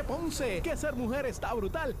prepárate, Ponce, que Ser Mujer Está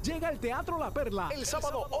Brutal llega al Teatro La Perla el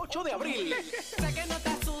sábado 8 de abril. Sé que no te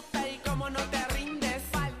asusta y como no te rindes,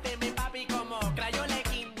 fálteme papi como Crayola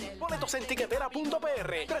Kindle. Boletos en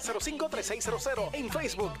tiquetera.pr, 305-3600, en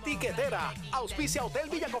Facebook, Tiquetera. Auspicia Hotel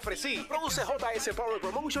Villacofresí, produce JS Power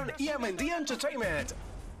Promotion y M&D Entertainment.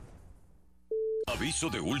 Aviso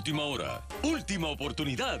de última hora. Última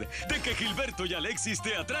oportunidad de que Gilberto y Alexis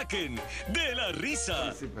te atraquen de la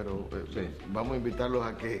risa. Sí, pero vamos a invitarlos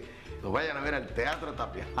a que nos vayan a ver al Teatro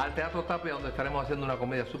Tapia. Al Teatro Tapia, donde estaremos haciendo una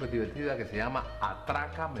comedia súper divertida que se llama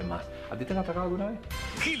Atrácame Más. ¿A ti te han atracado alguna vez?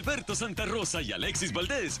 Gilberto Santa Rosa y Alexis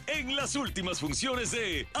Valdés en las últimas funciones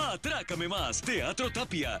de Atrácame Más. Teatro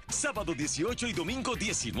Tapia, sábado 18 y domingo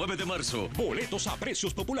 19 de marzo. Boletos a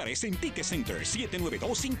precios populares en Ticket Center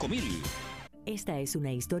 792-5000. Esta es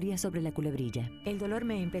una historia sobre la culebrilla. El dolor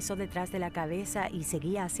me empezó detrás de la cabeza y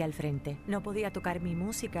seguía hacia el frente. No podía tocar mi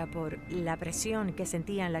música por la presión que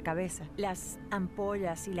sentía en la cabeza. Las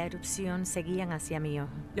ampollas y la erupción seguían hacia mi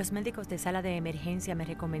ojo. Los médicos de sala de emergencia me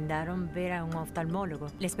recomendaron ver a un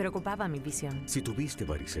oftalmólogo. Les preocupaba mi visión. Si tuviste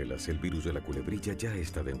varicelas, el virus de la culebrilla ya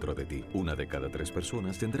está dentro de ti. 1 de cada 3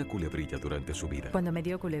 personas tendrá culebrilla durante su vida. Cuando me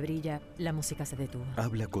dio culebrilla, la música se detuvo.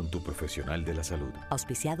 Habla con tu profesional de la salud.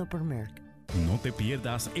 Auspiciado por Merck. No te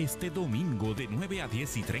pierdas este domingo de 9 a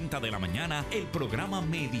 10 y 30 de la mañana el programa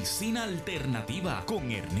Medicina Alternativa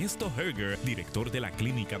con Ernesto Herger, director de la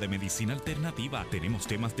Clínica de Medicina Alternativa. Tenemos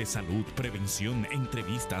temas de salud, prevención,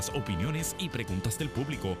 entrevistas, opiniones y preguntas del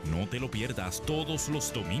público. No te lo pierdas todos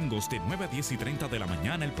los domingos de 9 a 10 y 30 de la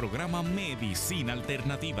mañana el programa Medicina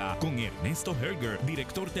Alternativa con Ernesto Herger,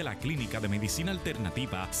 director de la Clínica de Medicina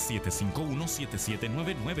Alternativa.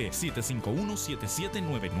 751-7799,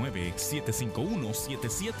 751-7799, 751-7799.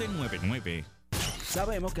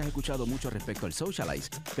 Sabemos que has escuchado mucho respecto al Socialize,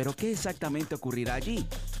 pero ¿qué exactamente ocurrirá allí?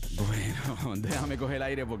 Bueno, déjame coger el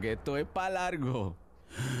aire porque esto es para largo.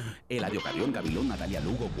 Eladio Carrión, Gabilón, Natalia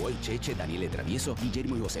Lugo, Boy, Cheche, Daniel Travieso,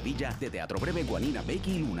 Guillermo y José Villa, de Teatro Breve, Guanina,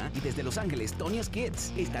 Becky y Luna, y desde Los Ángeles, Tony's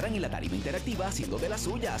Kids, estarán en la tarima interactiva haciendo de las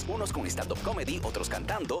suyas, unos con stand-up comedy, otros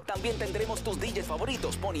cantando. También tendremos tus DJs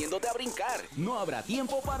favoritos poniéndote a brincar. No habrá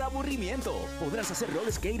tiempo para aburrimiento. Podrás hacer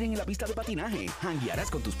roller skating en la pista de patinaje,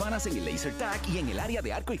 janguearás con tus panas en el laser tag y en el área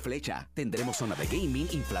de arco y flecha. Tendremos zona de gaming,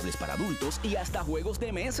 inflables para adultos y hasta juegos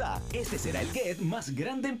de mesa. Este será el get más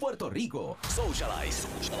grande en Puerto Rico. Socialize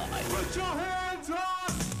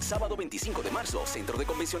Sábado 25 de marzo, Centro de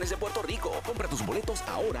Convenciones de Puerto Rico. Compra tus boletos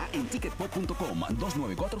ahora en ticketpop.com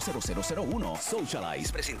 294-0001.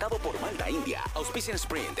 Socialize, presentado por Malta India. Auspician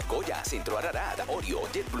Sprint, Goya, Centro Ararat, Oreo,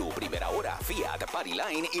 JetBlue, Primera Hora, Fiat, Party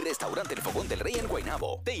Line y Restaurante El Fogón del Rey en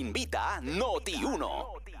Guaynabo. Te invita Noti1.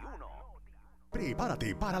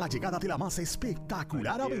 Prepárate para la llegada de la más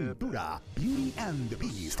espectacular aventura, Beauty and the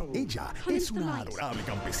Beast. Ella es una adorable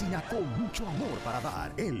campesina con mucho amor para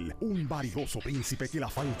dar. Él, un vanidoso príncipe que la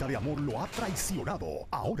falta de amor lo ha traicionado.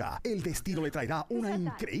 Ahora, el destino le traerá una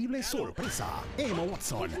increíble sorpresa. Emma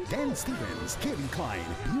Watson, Dan Stevens, Kevin Kline,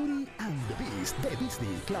 Beauty and the Beast de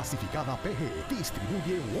Disney, clasificada PG.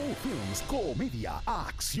 Distribuye World Films, comedia,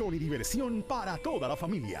 acción y diversión para toda la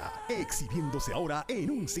familia. Exhibiéndose ahora en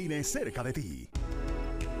un cine cerca de ti.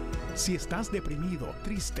 Si estás deprimido,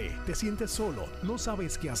 triste, te sientes solo, no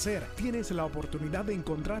sabes qué hacer, tienes la oportunidad de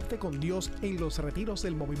encontrarte con Dios en los retiros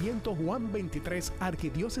del Movimiento Juan 23,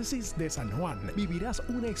 Arquidiócesis de San Juan. Vivirás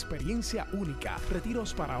una experiencia única.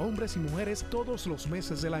 Retiros para hombres y mujeres todos los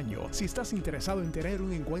meses del año. Si estás interesado en tener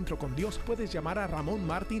un encuentro con Dios, puedes llamar a Ramón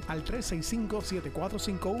Martín al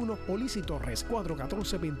 365-7451 o Lizzy Torres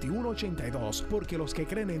 414-2182, porque los que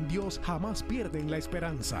creen en Dios jamás pierden la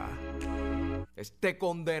esperanza. Este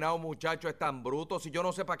condenado muchacho es tan bruto, si yo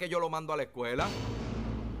no sé para qué yo lo mando a la escuela.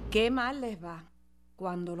 Qué mal les va.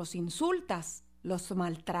 Cuando los insultas, los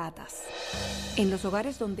maltratas. En los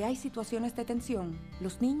hogares donde hay situaciones de tensión,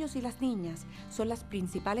 los niños y las niñas son las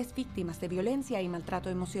principales víctimas de violencia y maltrato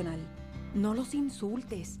emocional. No los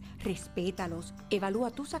insultes, respétalos, evalúa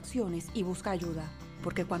tus acciones y busca ayuda,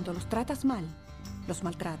 porque cuando los tratas mal, los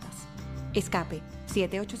maltratas. Escape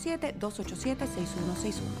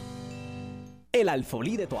 787-287-6161. El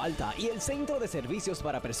Alfolí de Toalta y el Centro de Servicios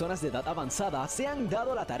para Personas de Edad Avanzada se han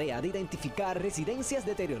dado la tarea de identificar residencias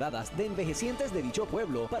deterioradas de envejecientes de dicho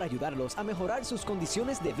pueblo para ayudarlos a mejorar sus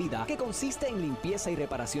condiciones de vida, que consiste en limpieza y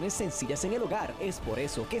reparaciones sencillas en el hogar. Es por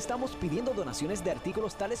eso que estamos pidiendo donaciones de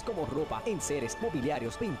artículos tales como ropa, enseres,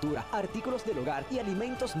 mobiliarios, pintura, artículos del hogar y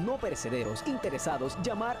alimentos no perecederos. Interesados,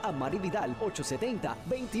 llamar a Mari Vidal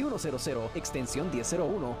 870-2100, extensión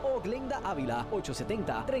 1001, o Glenda Ávila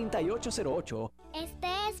 870-3808. Este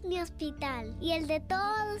es mi hospital y el de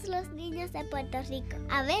todos los niños de Puerto Rico.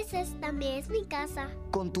 A veces también es mi casa.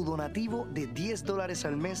 Con tu donativo de $10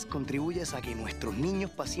 al mes contribuyes a que nuestros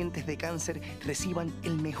niños pacientes de cáncer reciban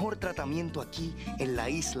el mejor tratamiento aquí en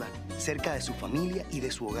la isla, cerca de su familia y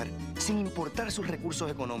de su hogar, sin importar sus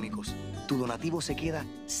recursos económicos. Tu donativo se queda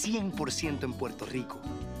 100% en Puerto Rico.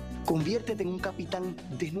 Conviértete en un capitán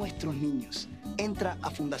de nuestros niños. Entra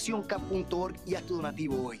a fundacioncap.org y haz tu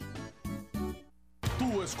donativo hoy.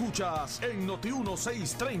 Tú escuchas en Noti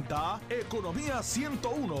 1630 Economía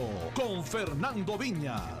 101 con Fernando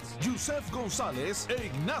Viñas, Yusef González e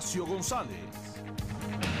Ignacio González.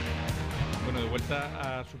 Bueno, de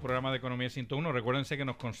vuelta a su programa de Economía 101. Recuérdense que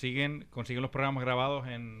nos consiguen los programas grabados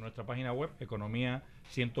en nuestra página web,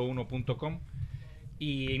 economía101.com.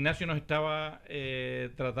 Y Ignacio nos estaba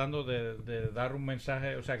tratando de dar un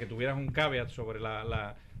mensaje, o sea, que tuvieras un caveat sobre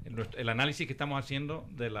el análisis que estamos haciendo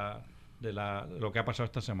de lo que ha pasado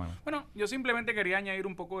esta semana. Bueno, yo simplemente quería añadir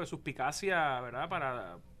un poco de suspicacia, ¿verdad?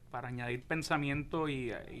 Para añadir pensamiento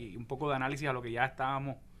y un poco de análisis a lo que ya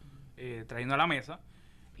estábamos trayendo a la mesa.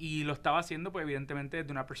 Y lo estaba haciendo, pues, evidentemente,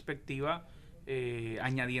 desde una perspectiva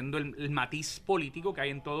añadiendo el matiz político que hay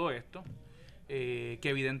en todo esto, que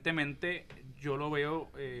evidentemente yo lo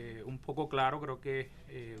veo un poco claro. Creo que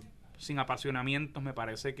sin apasionamientos me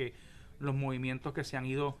parece que los movimientos que se han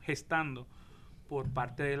ido gestando por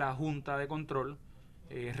parte de la Junta de Control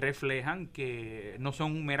reflejan que no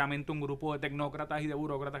son meramente un grupo de tecnócratas y de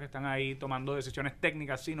burócratas que están ahí tomando decisiones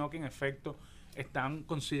técnicas, sino que en efecto están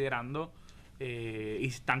considerando y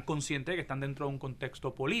están conscientes de que están dentro de un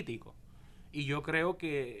contexto político. Y yo creo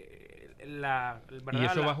que y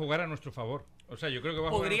eso va a jugar a nuestro favor. O sea, yo creo que va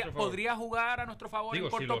a jugar a nuestro favor. Podría jugar a nuestro favor en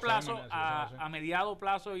corto plazo, a mediado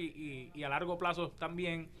plazo y a largo plazo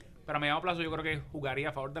también, pero a mediado plazo yo creo que jugaría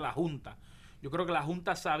a favor de la Junta. Yo creo que la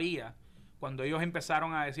Junta sabía, cuando ellos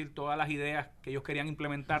empezaron a decir todas las ideas que ellos querían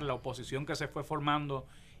implementar, la oposición que se fue formando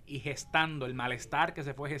y gestando, el malestar que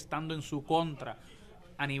se fue gestando en su contra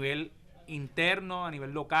a nivel interno, a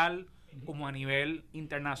nivel local, como a nivel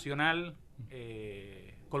internacional.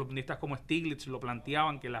 Columnistas como Stiglitz lo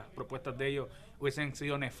planteaban, que las propuestas de ellos hubiesen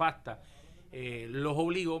sido nefastas. Los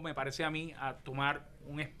obligó, me parece a mí, a tomar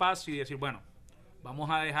un espacio y decir, bueno,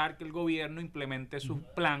 vamos a dejar que el gobierno implemente su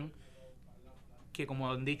plan, que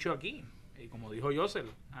como han dicho aquí, y como dijo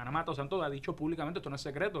Yosel, Ana Mato Santos ha dicho públicamente, esto no es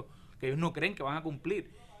secreto, que ellos no creen que van a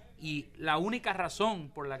cumplir. Y la única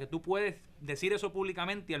razón por la que tú puedes decir eso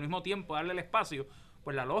públicamente y al mismo tiempo darle el espacio,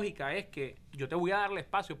 pues la lógica es que yo te voy a darle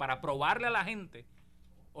espacio para probarle a la gente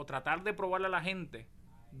o tratar de probarle a la gente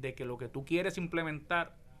de que lo que tú quieres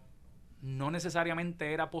implementar no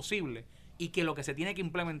necesariamente era posible y que lo que se tiene que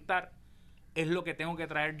implementar es lo que tengo que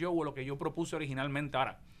traer yo o lo que yo propuse originalmente.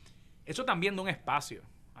 Ahora, eso también da un espacio.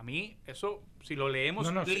 A mí, eso, si lo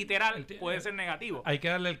leemos literal, puede ser negativo. Hay que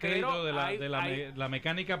darle el crédito de la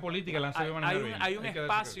mecánica política. Hay un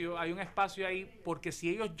espacio ahí, porque si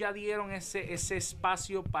ellos ya dieron ese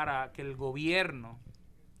espacio para que el gobierno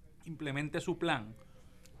implemente su plan,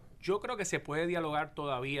 yo creo que se puede dialogar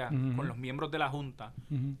todavía con los miembros de la Junta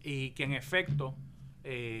y que en efecto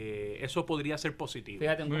eso podría ser positivo.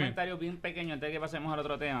 Fíjate, un comentario bien pequeño antes de que pasemos al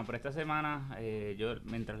otro tema. Pero esta semana, yo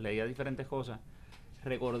mientras leía diferentes cosas,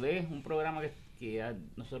 recordé un programa que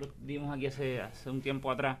nosotros dimos aquí hace un tiempo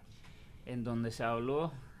atrás, en donde se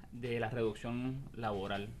habló de la reducción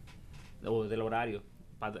laboral, o del horario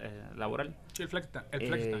laboral. Sí, el flex time.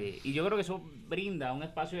 Y yo creo que eso brinda un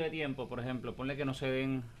espacio de tiempo, por ejemplo, ponle que no se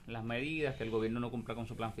den las medidas, que el gobierno no cumpla con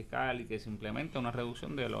su plan fiscal y que se implemente una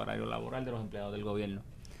reducción del horario laboral de los empleados del gobierno.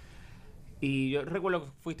 Y yo recuerdo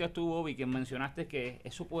que fuiste tú, Bobby, quien mencionaste que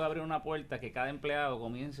eso puede abrir una puerta que cada empleado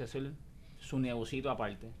comience a hacer su negocito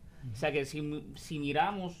aparte. O sea que si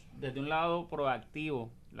miramos desde un lado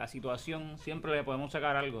proactivo la situación, siempre le podemos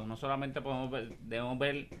sacar algo. No solamente debemos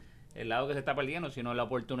ver el lado que se está perdiendo, sino la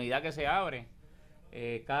oportunidad que se abre.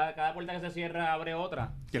 Cada puerta que se cierra abre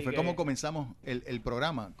otra. Que fue como comenzamos el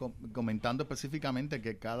programa, comentando específicamente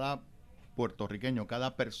que cada puertorriqueño,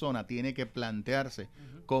 cada persona tiene que plantearse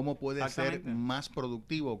cómo puede ser más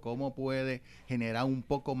productivo, cómo puede generar un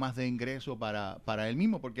poco más de ingreso para él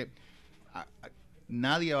mismo, porque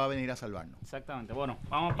nadie va a venir a salvarnos. Exactamente. Bueno,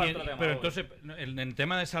 vamos para otro tema. Pero entonces, en el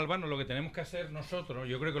tema de salvarnos, lo que tenemos que hacer nosotros,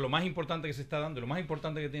 yo creo que lo más importante que se está dando, lo más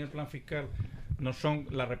importante que tiene el plan fiscal, no son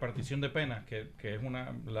la repartición de penas, que es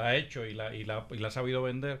la ha hecho y la ha sabido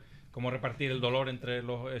vender, cómo repartir el dolor entre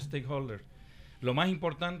los stakeholders. Lo más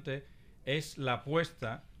importante es la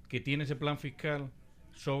apuesta que tiene ese plan fiscal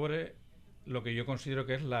sobre lo que yo considero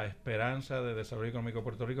que es la esperanza de desarrollo económico de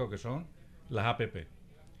Puerto Rico, que son las APP.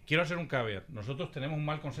 Quiero hacer un caveat. Nosotros tenemos un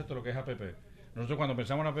mal concepto de lo que es APP. Nosotros cuando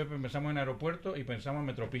pensamos en APP pensamos en aeropuertos y pensamos en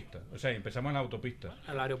metropistas. O sea, pensamos en autopistas.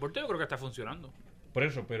 El aeropuerto yo creo que está funcionando. Por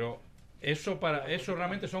eso, pero eso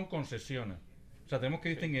realmente son concesiones. O sea, tenemos que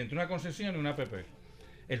distinguir entre una concesión y una APP.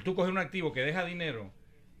 El tú coger un activo que deja dinero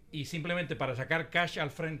y simplemente para sacar cash al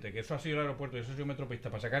frente, que eso ha sido el aeropuerto y eso ha sido metropista,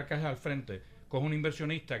 para sacar cash al frente, coge un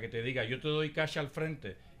inversionista que te diga, yo te doy cash al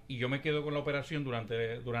frente y yo me quedo con la operación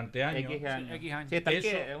durante años. X años. Sí,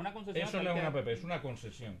 eso no es una APP, es una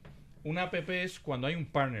concesión. Una APP es cuando hay un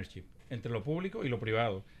partnership entre lo público y lo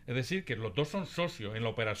privado. Es decir, que los dos son socios en la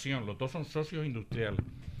operación, los dos son socios industriales.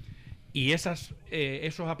 Y esos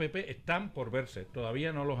APP están por verse,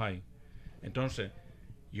 todavía no los hay. Entonces,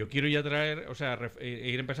 yo quiero ya traer, o sea,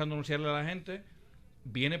 ir empezando a anunciarle a la gente,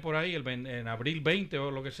 viene por ahí en abril 20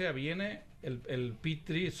 o lo que sea, viene el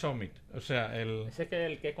P3 Summit, o sea, ese es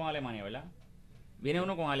el que es con Alemania, ¿verdad? Viene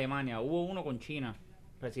uno con Alemania, hubo uno con China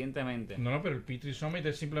recientemente. No, pero el P3 Summit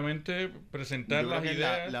es simplemente presentar las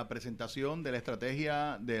ideas. La presentación de la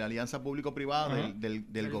estrategia de la alianza público-privada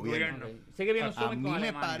del gobierno. Sí que viene un a summit mí con me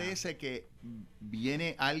Alemania. parece que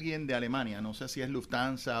viene alguien de Alemania, no sé si es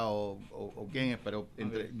Lufthansa o quién es, pero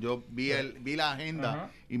yo vi la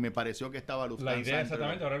agenda y me pareció que estaba Lufthansa. La idea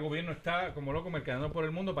exactamente, ahora el gobierno está como loco mercadeando por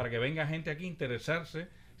el mundo para que venga gente aquí a interesarse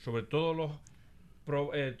sobre todos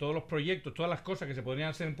los proyectos, todas las cosas que se podrían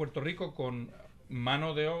hacer en Puerto Rico con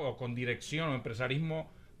mano de obra o con dirección o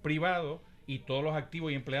empresarismo privado y todos los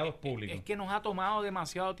activos y empleados públicos. Es que nos ha tomado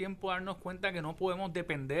demasiado tiempo darnos cuenta que no podemos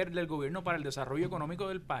depender del gobierno para el desarrollo económico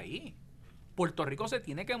del país. Puerto Rico se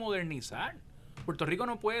tiene que modernizar. Puerto Rico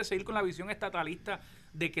no puede seguir con la visión estatalista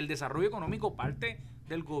de que el desarrollo económico parte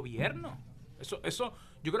del gobierno. Eso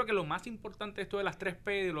yo creo que lo más importante de esto de las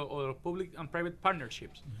 3P o de los Public and Private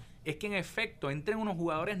Partnerships es que en efecto entren unos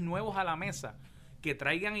jugadores nuevos a la mesa que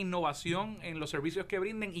traigan innovación en los servicios que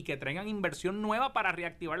brinden y que traigan inversión nueva para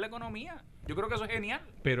reactivar la economía. Yo creo que eso es genial.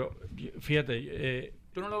 Pero, fíjate...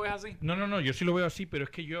 ¿Tú no lo ves así? No, yo sí lo veo así, pero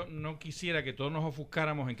es que yo no quisiera que todos nos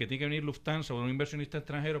ofuscáramos en que tiene que venir Lufthansa o un inversionista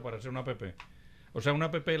extranjero para hacer una APP. O sea, una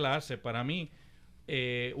APP la hace, para mí,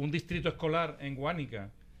 un distrito escolar en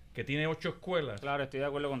Guánica, que tiene 8 escuelas. Claro, estoy de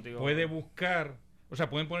acuerdo contigo. Puede buscar... O sea,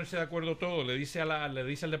 pueden ponerse de acuerdo todos. Le dice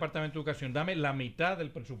al Departamento de Educación, dame la mitad del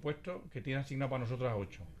presupuesto que tiene asignado para nosotros a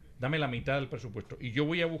 8. Dame la mitad del presupuesto. Y yo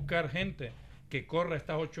voy a buscar gente que corra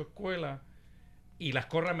estas 8 escuelas y las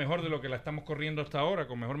corra mejor de lo que la estamos corriendo hasta ahora,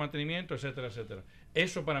 con mejor mantenimiento, etcétera, etcétera.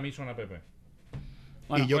 Eso para mí son APP.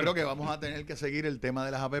 Bueno, y yo creo que vamos a tener que seguir el tema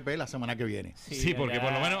de las APP la semana que viene. Sí, porque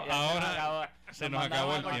por lo menos ahora se nos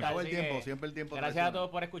acabó el tiempo. Siempre el tiempo. Gracias a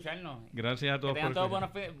todos por escucharnos. Gracias a todos por escucharnos. Que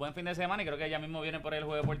tengan todos buen fin de semana y creo que ya mismo viene por el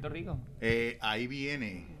juego de Puerto Rico. Ahí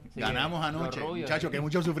viene. Sí, ganamos anoche. Muchachos, que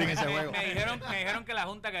mucho sufrí en ese juego. Me dijeron que la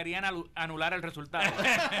Junta querían anular el resultado.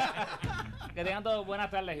 Que tengan todos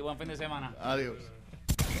buenas tardes y buen fin de semana. Adiós.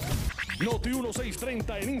 Noti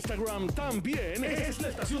 1630 en Instagram también es la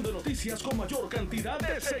estación de noticias con mayor cantidad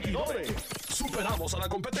de seguidores. Superamos a la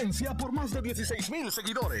competencia por más de 16,000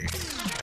 seguidores.